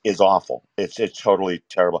is awful. It's totally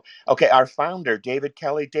terrible. Okay, our founder, David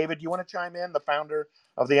Kelly. David, you want to chime in? The founder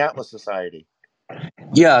of the Atlas Society.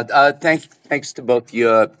 Yeah, thanks to both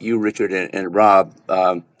you Richard, and Rob,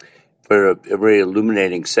 for a very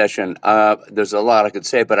illuminating session. There's a lot I could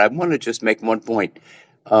say, but I want to just make one point.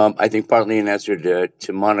 I think partly in answer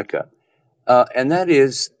to Monica, and that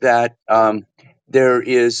is that there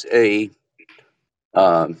is a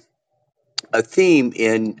theme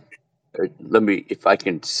in. Let me, if I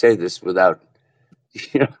can say this without,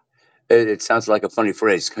 it sounds like a funny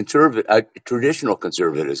phrase. Traditional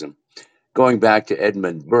conservatism, going back to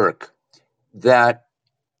Edmund Burke. That,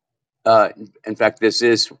 in fact, this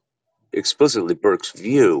is explicitly Burke's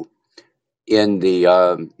view. In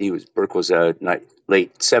the Burke was a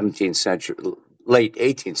late 18th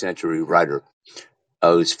century writer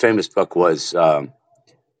whose famous book was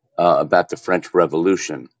about the French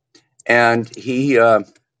Revolution, and he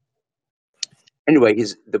anyway,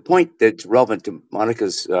 the point that's relevant to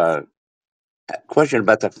Monica's question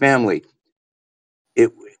about the family.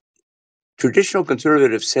 Traditional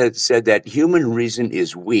conservatives said that human reason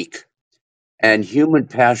is weak and human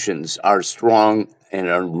passions are strong and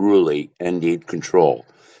unruly and need control.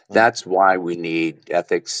 That's why we need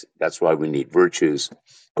ethics. That's why we need virtues.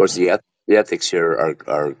 Of course, the ethics here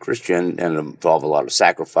are Christian and involve a lot of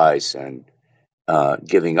sacrifice and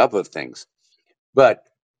giving up of things. But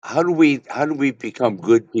how do we become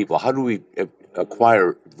good people? How do we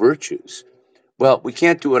acquire virtues? Well, we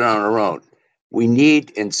can't do it on our own. We need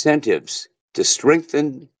incentives to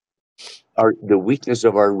strengthen the weakness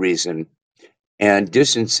of our reason and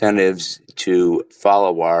disincentives to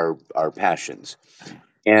follow our passions.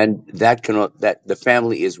 And that the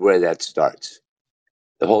family is where that starts.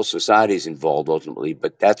 The whole society is involved ultimately,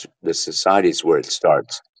 but that's the society is where it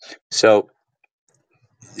starts. So,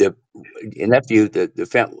 in that view,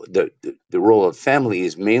 the role of family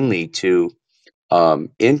is mainly to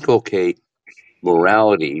inculcate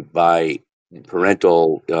morality by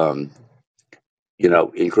parental,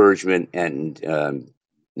 encouragement and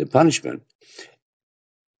the punishment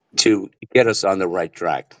to get us on the right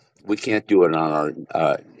track. We can't do it on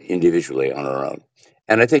our individually on our own,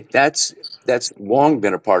 and I think that's long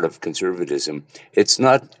been a part of conservatism. It's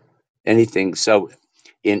not anything. So,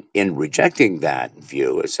 in rejecting that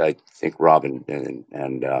view, as I think Robin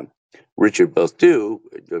and Richard both do,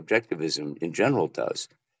 objectivism in general does,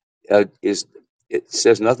 is it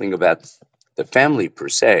says nothing about the family per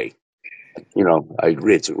se. I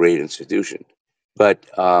agree it's a great institution, but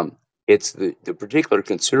it's the particular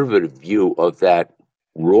conservative view of that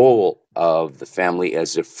role of the family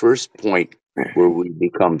as the first point where we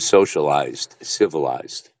become socialized,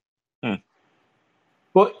 civilized.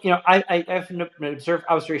 Well, I have an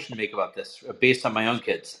observation to make about this based on my own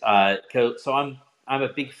kids. So I'm a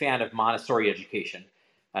big fan of Montessori education.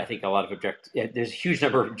 I think a lot of there's a huge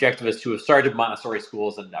number of objectivists who have started Montessori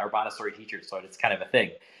schools and are Montessori teachers, so it's kind of a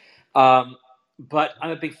thing. But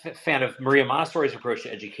I'm a big fan of Maria Montessori's approach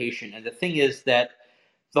to education, and the thing is that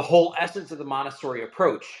the whole essence of the Montessori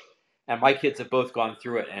approach, and my kids have both gone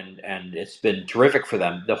through it, and it's been terrific for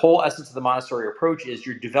them. The whole essence of the Montessori approach is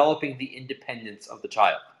you're developing the independence of the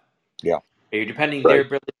child. Yeah. You're depending Right. their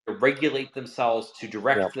ability to regulate themselves, to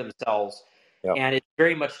direct themselves, and it's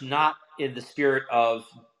very much not in the spirit of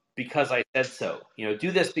because I said so.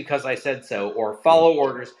 Do this because I said so, or follow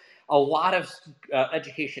orders. A lot of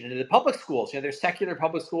education in the public schools, there's secular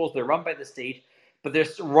public schools, they're run by the state, but they're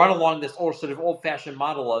run along this old-fashioned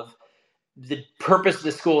model of the purpose of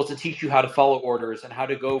the school is to teach you how to follow orders and how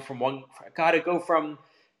to go from one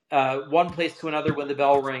place to another when the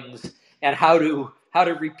bell rings, and how to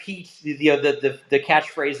repeat the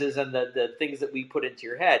catchphrases and the things that we put into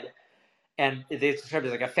your head. And it's sort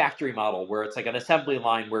of like a factory model where it's like an assembly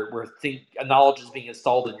line where knowledge is being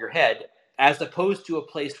installed in your head, as opposed to a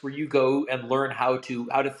place where you go and learn how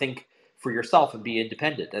to think for yourself and be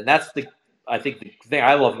independent. And that's I think the thing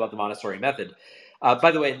I love about the Montessori method. By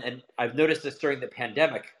the way, and I've noticed this during the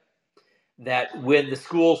pandemic, that when the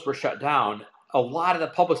schools were shut down, a lot of the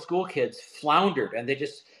public school kids floundered and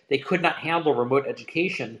they could not handle remote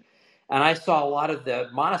education. And I saw a lot of the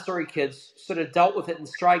Montessori kids sort of dealt with it in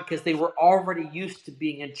stride because they were already used to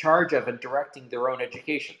being in charge of and directing their own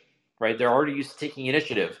education, right? They're already used to taking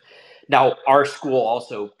initiative. Now, our school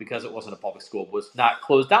also, because it wasn't a public school, was not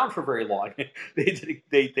closed down for very long.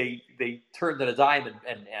 they turned on a dime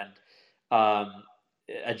and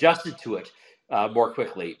adjusted to it more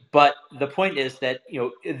quickly. But the point is that,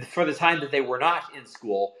 for the time that they were not in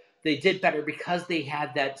school, they did better because they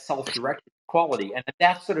had that self-directed quality. And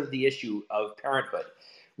that's sort of the issue of parenthood,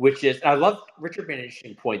 which is, I love Richard made an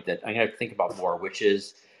interesting point that I'm going to think about more, which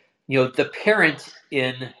is, the parent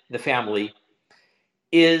in the family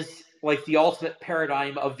is like the ultimate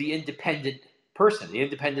paradigm of the independent person, the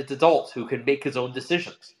independent adult who can make his own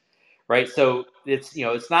decisions, right? So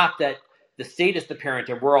it's not that the state is the parent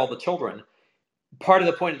and we're all the children. Part of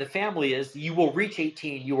the point of the family is you will reach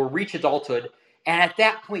 18, you will reach adulthood, and at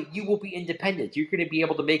that point you will be independent. You're going to be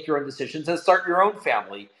able to make your own decisions and start your own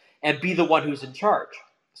family and be the one who's in charge.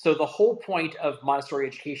 So the whole point of Montessori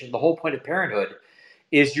education, the whole point of parenthood,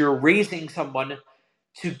 is you're raising someone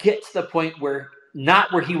to get to the point where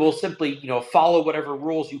he will simply follow whatever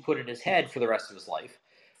rules you put in his head for the rest of his life,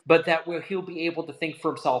 but that where he'll be able to think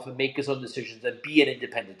for himself and make his own decisions and be an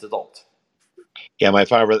independent adult. Yeah, my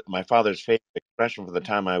father's favorite expression for the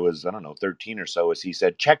time I was, 13 or so, is he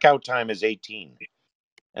said, "Checkout time is 18."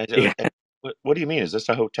 And I said, what do you mean? Is this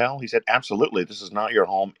a hotel? He said, "Absolutely. This is not your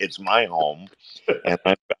home. It's my home,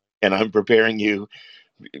 and I'm preparing you.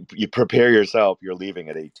 You prepare yourself. You're leaving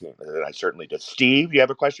at 18." And I certainly did. Steve, you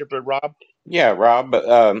have a question for Rob? Yeah, Rob.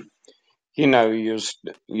 you're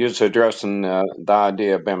addressing the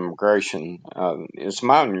idea of immigration. It's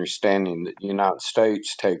my understanding that the United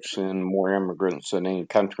States takes in more immigrants than any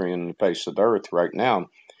country in the face of the earth right now,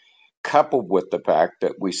 coupled with the fact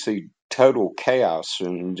that we see total chaos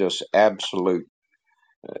and just absolute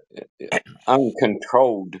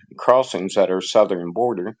uncontrolled crossings at our southern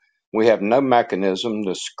border. We have no mechanism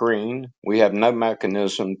to screen. We have no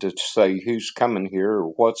mechanism to say who's coming here or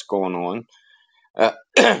what's going on.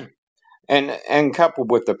 And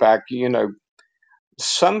coupled with the fact,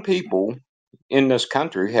 some people in this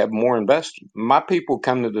country have more invested. My people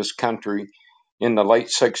come to this country in the late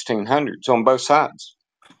 1600s on both sides,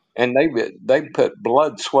 and they put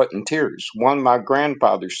blood, sweat, and tears. One of my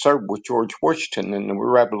grandfathers served with George Washington in the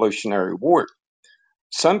Revolutionary War.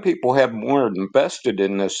 Some people have more invested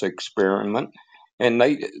in this experiment, and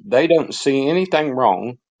they don't see anything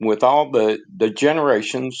wrong with all the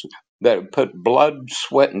generations that have put blood,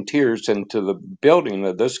 sweat, and tears into the building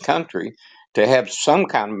of this country to have some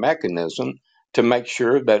kind of mechanism to make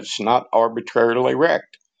sure that it's not arbitrarily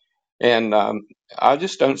wrecked. And I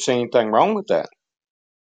just don't see anything wrong with that.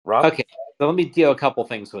 Rob? Okay, so let me deal a couple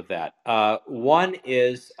things with that. One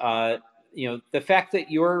is, the fact that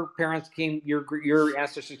your parents came, your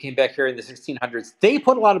ancestors came back here in the 1600s. They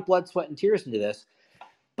put a lot of blood, sweat, and tears into this,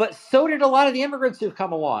 but so did a lot of the immigrants who've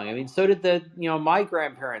come along. I mean, so did my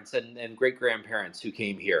grandparents and great grandparents who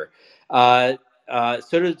came here. So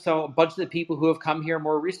did a bunch of the people who have come here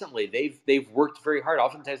more recently. They've worked very hard.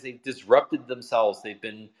 Oftentimes, they've disrupted themselves. They've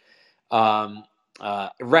been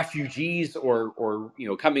refugees or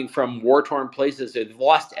coming from war-torn places. They've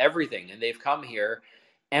lost everything and they've come here,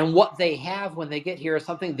 and what they have when they get here is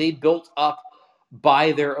something they built up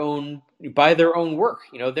by their own work.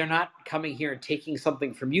 They're not coming here and taking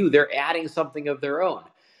something from you. They're adding something of their own.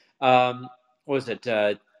 What was it?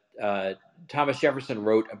 Thomas Jefferson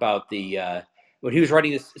wrote about the when he was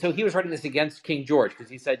writing this. So he was writing this against King George because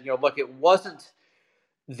he said, look, it wasn't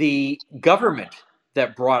the government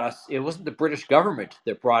that brought us. It wasn't the British government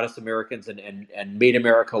that brought us Americans and made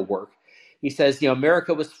America work. He says,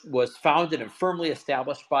 America was founded and firmly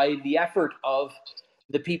established by the effort of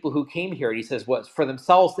the people who came here. And he says, for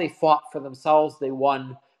themselves they fought, for themselves they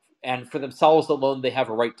won, and for themselves alone they have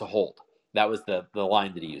a right to hold. That was the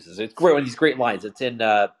line that he uses. It's great, one of these great lines. It's in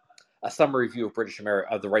a summary review of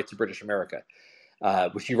the rights of British America,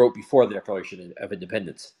 which he wrote before the Declaration of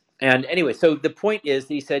Independence. And anyway, so the point is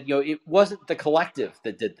that he said, it wasn't the collective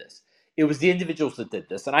that did this. It was the individuals that did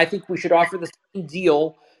this. And I think we should offer the same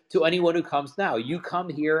deal to anyone who comes now. You come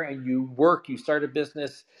here and you work, you start a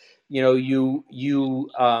business,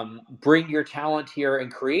 you bring your talent here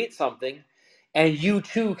and create something, and you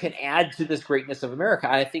too can add to this greatness of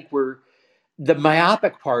America. I think the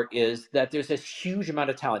myopic part is that there's this huge amount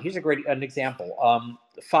of talent. Here's an example.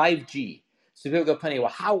 5G. So people go plenty. Well,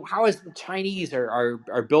 how is the Chinese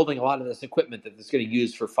are building a lot of this equipment that is going to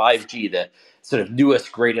use for 5G, the sort of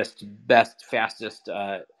newest, greatest, best, fastest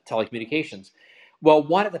telecommunications? Well,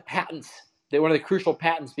 one of the crucial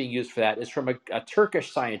patents being used for that is from a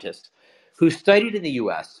Turkish scientist who studied in the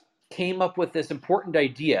U.S., came up with this important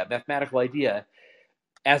idea, mathematical idea,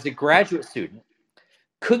 as a graduate student,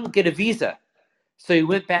 couldn't get a visa. So he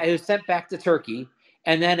went back. He was sent back to Turkey,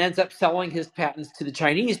 and then ends up selling his patents to the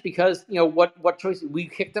Chinese because what choice? We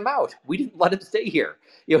kicked him out. We didn't let him stay here.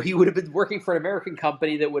 He would have been working for an American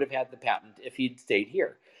company that would have had the patent if he'd stayed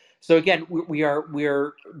here. So again, we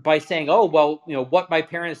are by saying, oh well, what my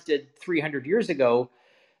parents did 300 years ago,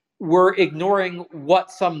 we're ignoring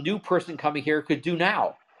what some new person coming here could do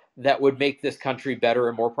now that would make this country better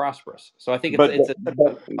and more prosperous. So I think it's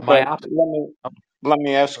a myopic. Let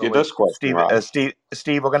me ask Oh, you wait, this question, Rob. Steve,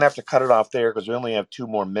 we're going to have to cut it off there because we only have 2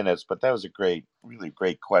 more minutes. But that was a really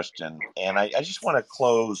great question, and I just want to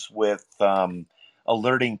close with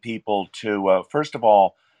alerting people to first of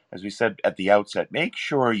all, as we said at the outset, make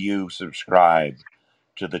sure you subscribe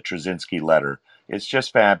to the Tracinski letter. It's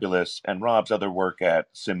just fabulous, and Rob's other work at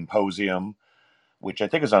Symposium, which I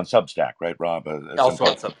think is on Substack, right, Rob? Also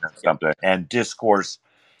on Substack. Yeah. And Discourse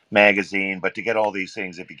magazine. But to get all these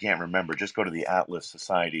things, if you can't remember, just go to the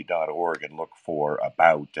atlassociety.org and look for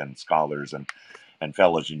About and Scholars and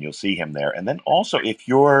Fellows, and you'll see him there. And then also, if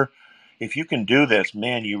you can do this,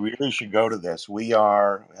 man, you really should go to this. We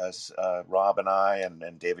are, as Rob and I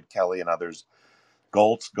and David Kelly and others,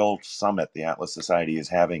 Gulch Summit, the Atlas Society is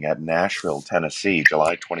having at Nashville, Tennessee,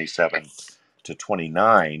 July 27 to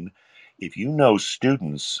 29. If you know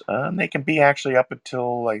students, they can be actually up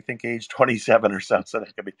until I think age 27 or so. So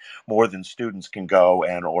that could be more than students can go,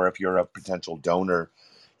 or if you're a potential donor,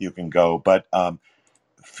 you can go. But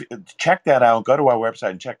check that out. Go to our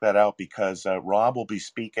website and check that out because Rob will be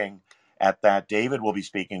speaking at that. David will be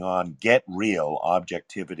speaking on Get Real,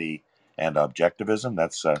 Objectivity and Objectivism.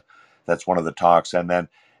 That's one of the talks.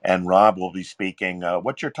 And Rob will be speaking.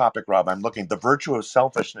 What's your topic, Rob? I'm looking. The Virtue of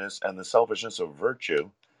Selfishness and the Selfishness of Virtue.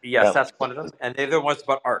 Yes, that's one of them. And the other one's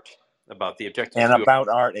about art, about the objectivist And view. about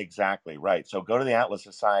art, exactly, right. So go to the Atlas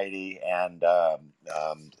Society and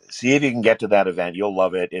see if you can get to that event. You'll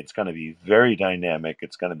love it. It's going to be very dynamic.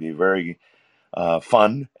 It's going to be very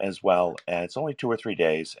fun as well. And it's only 2 or 3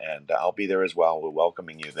 days, and I'll be there as well. We're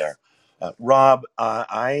welcoming you there. Rob,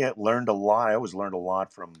 I learned a lot. I always learned a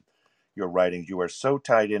lot from your writings. You are so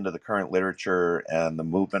tied into the current literature and the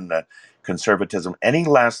movement, conservatism. Any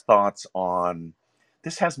last thoughts on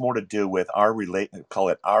this? Has more to do with our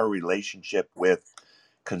relationship with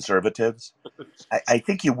conservatives. I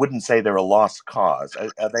think you wouldn't say they're a lost cause.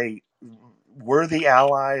 Are they worthy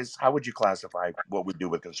allies? How would you classify what we do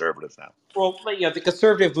with conservatives now? Well, the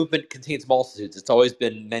conservative movement contains multitudes. It's always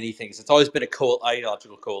been many things. It's always been a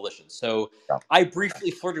ideological coalition. So Yeah. I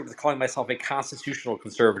briefly flirted with calling myself a constitutional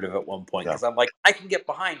conservative at one point because I'm like, I can get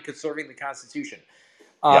behind conserving the Constitution.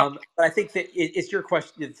 But I think that it's your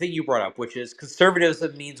question, the thing you brought up, which is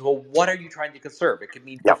conservatism means, well, what are you trying to conserve? It can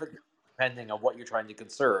mean different things depending on what you're trying to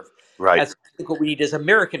conserve. Right. And so I think what we need is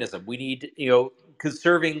Americanism. We need,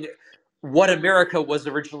 conserving what America was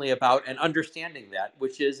originally about and understanding that,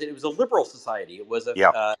 which is it was a liberal society. It was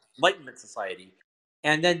a Enlightenment society.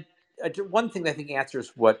 And then one thing that I think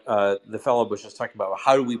answers what the fellow was just talking about,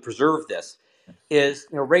 how do we preserve this, is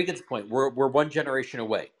Reagan's point. We're one generation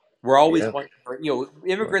away. We're always one.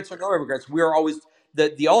 Immigrants or no immigrants, we are always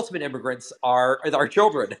the ultimate immigrants are our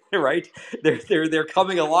children, right? They're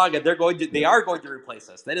coming along and they are going to replace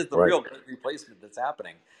us. That is the real great replacement that's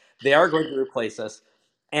happening. They are going to replace us.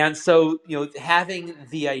 And so, having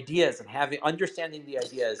the ideas and understanding the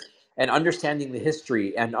ideas and understanding the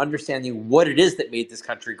history and understanding what it is that made this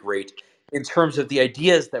country great in terms of the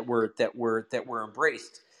ideas that were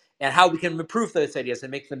embraced and how we can improve those ideas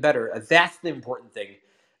and make them better. That's the important thing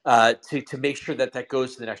to make sure that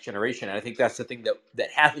goes to the next generation. And I think that's the thing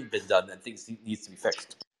that hasn't been done that needs to be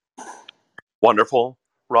fixed. Wonderful.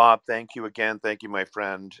 Rob, thank you again. Thank you, my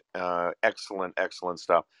friend. Excellent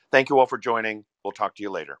stuff. Thank you all for joining. We'll talk to you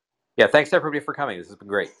later. Yeah, thanks everybody for coming. This has been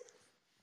great.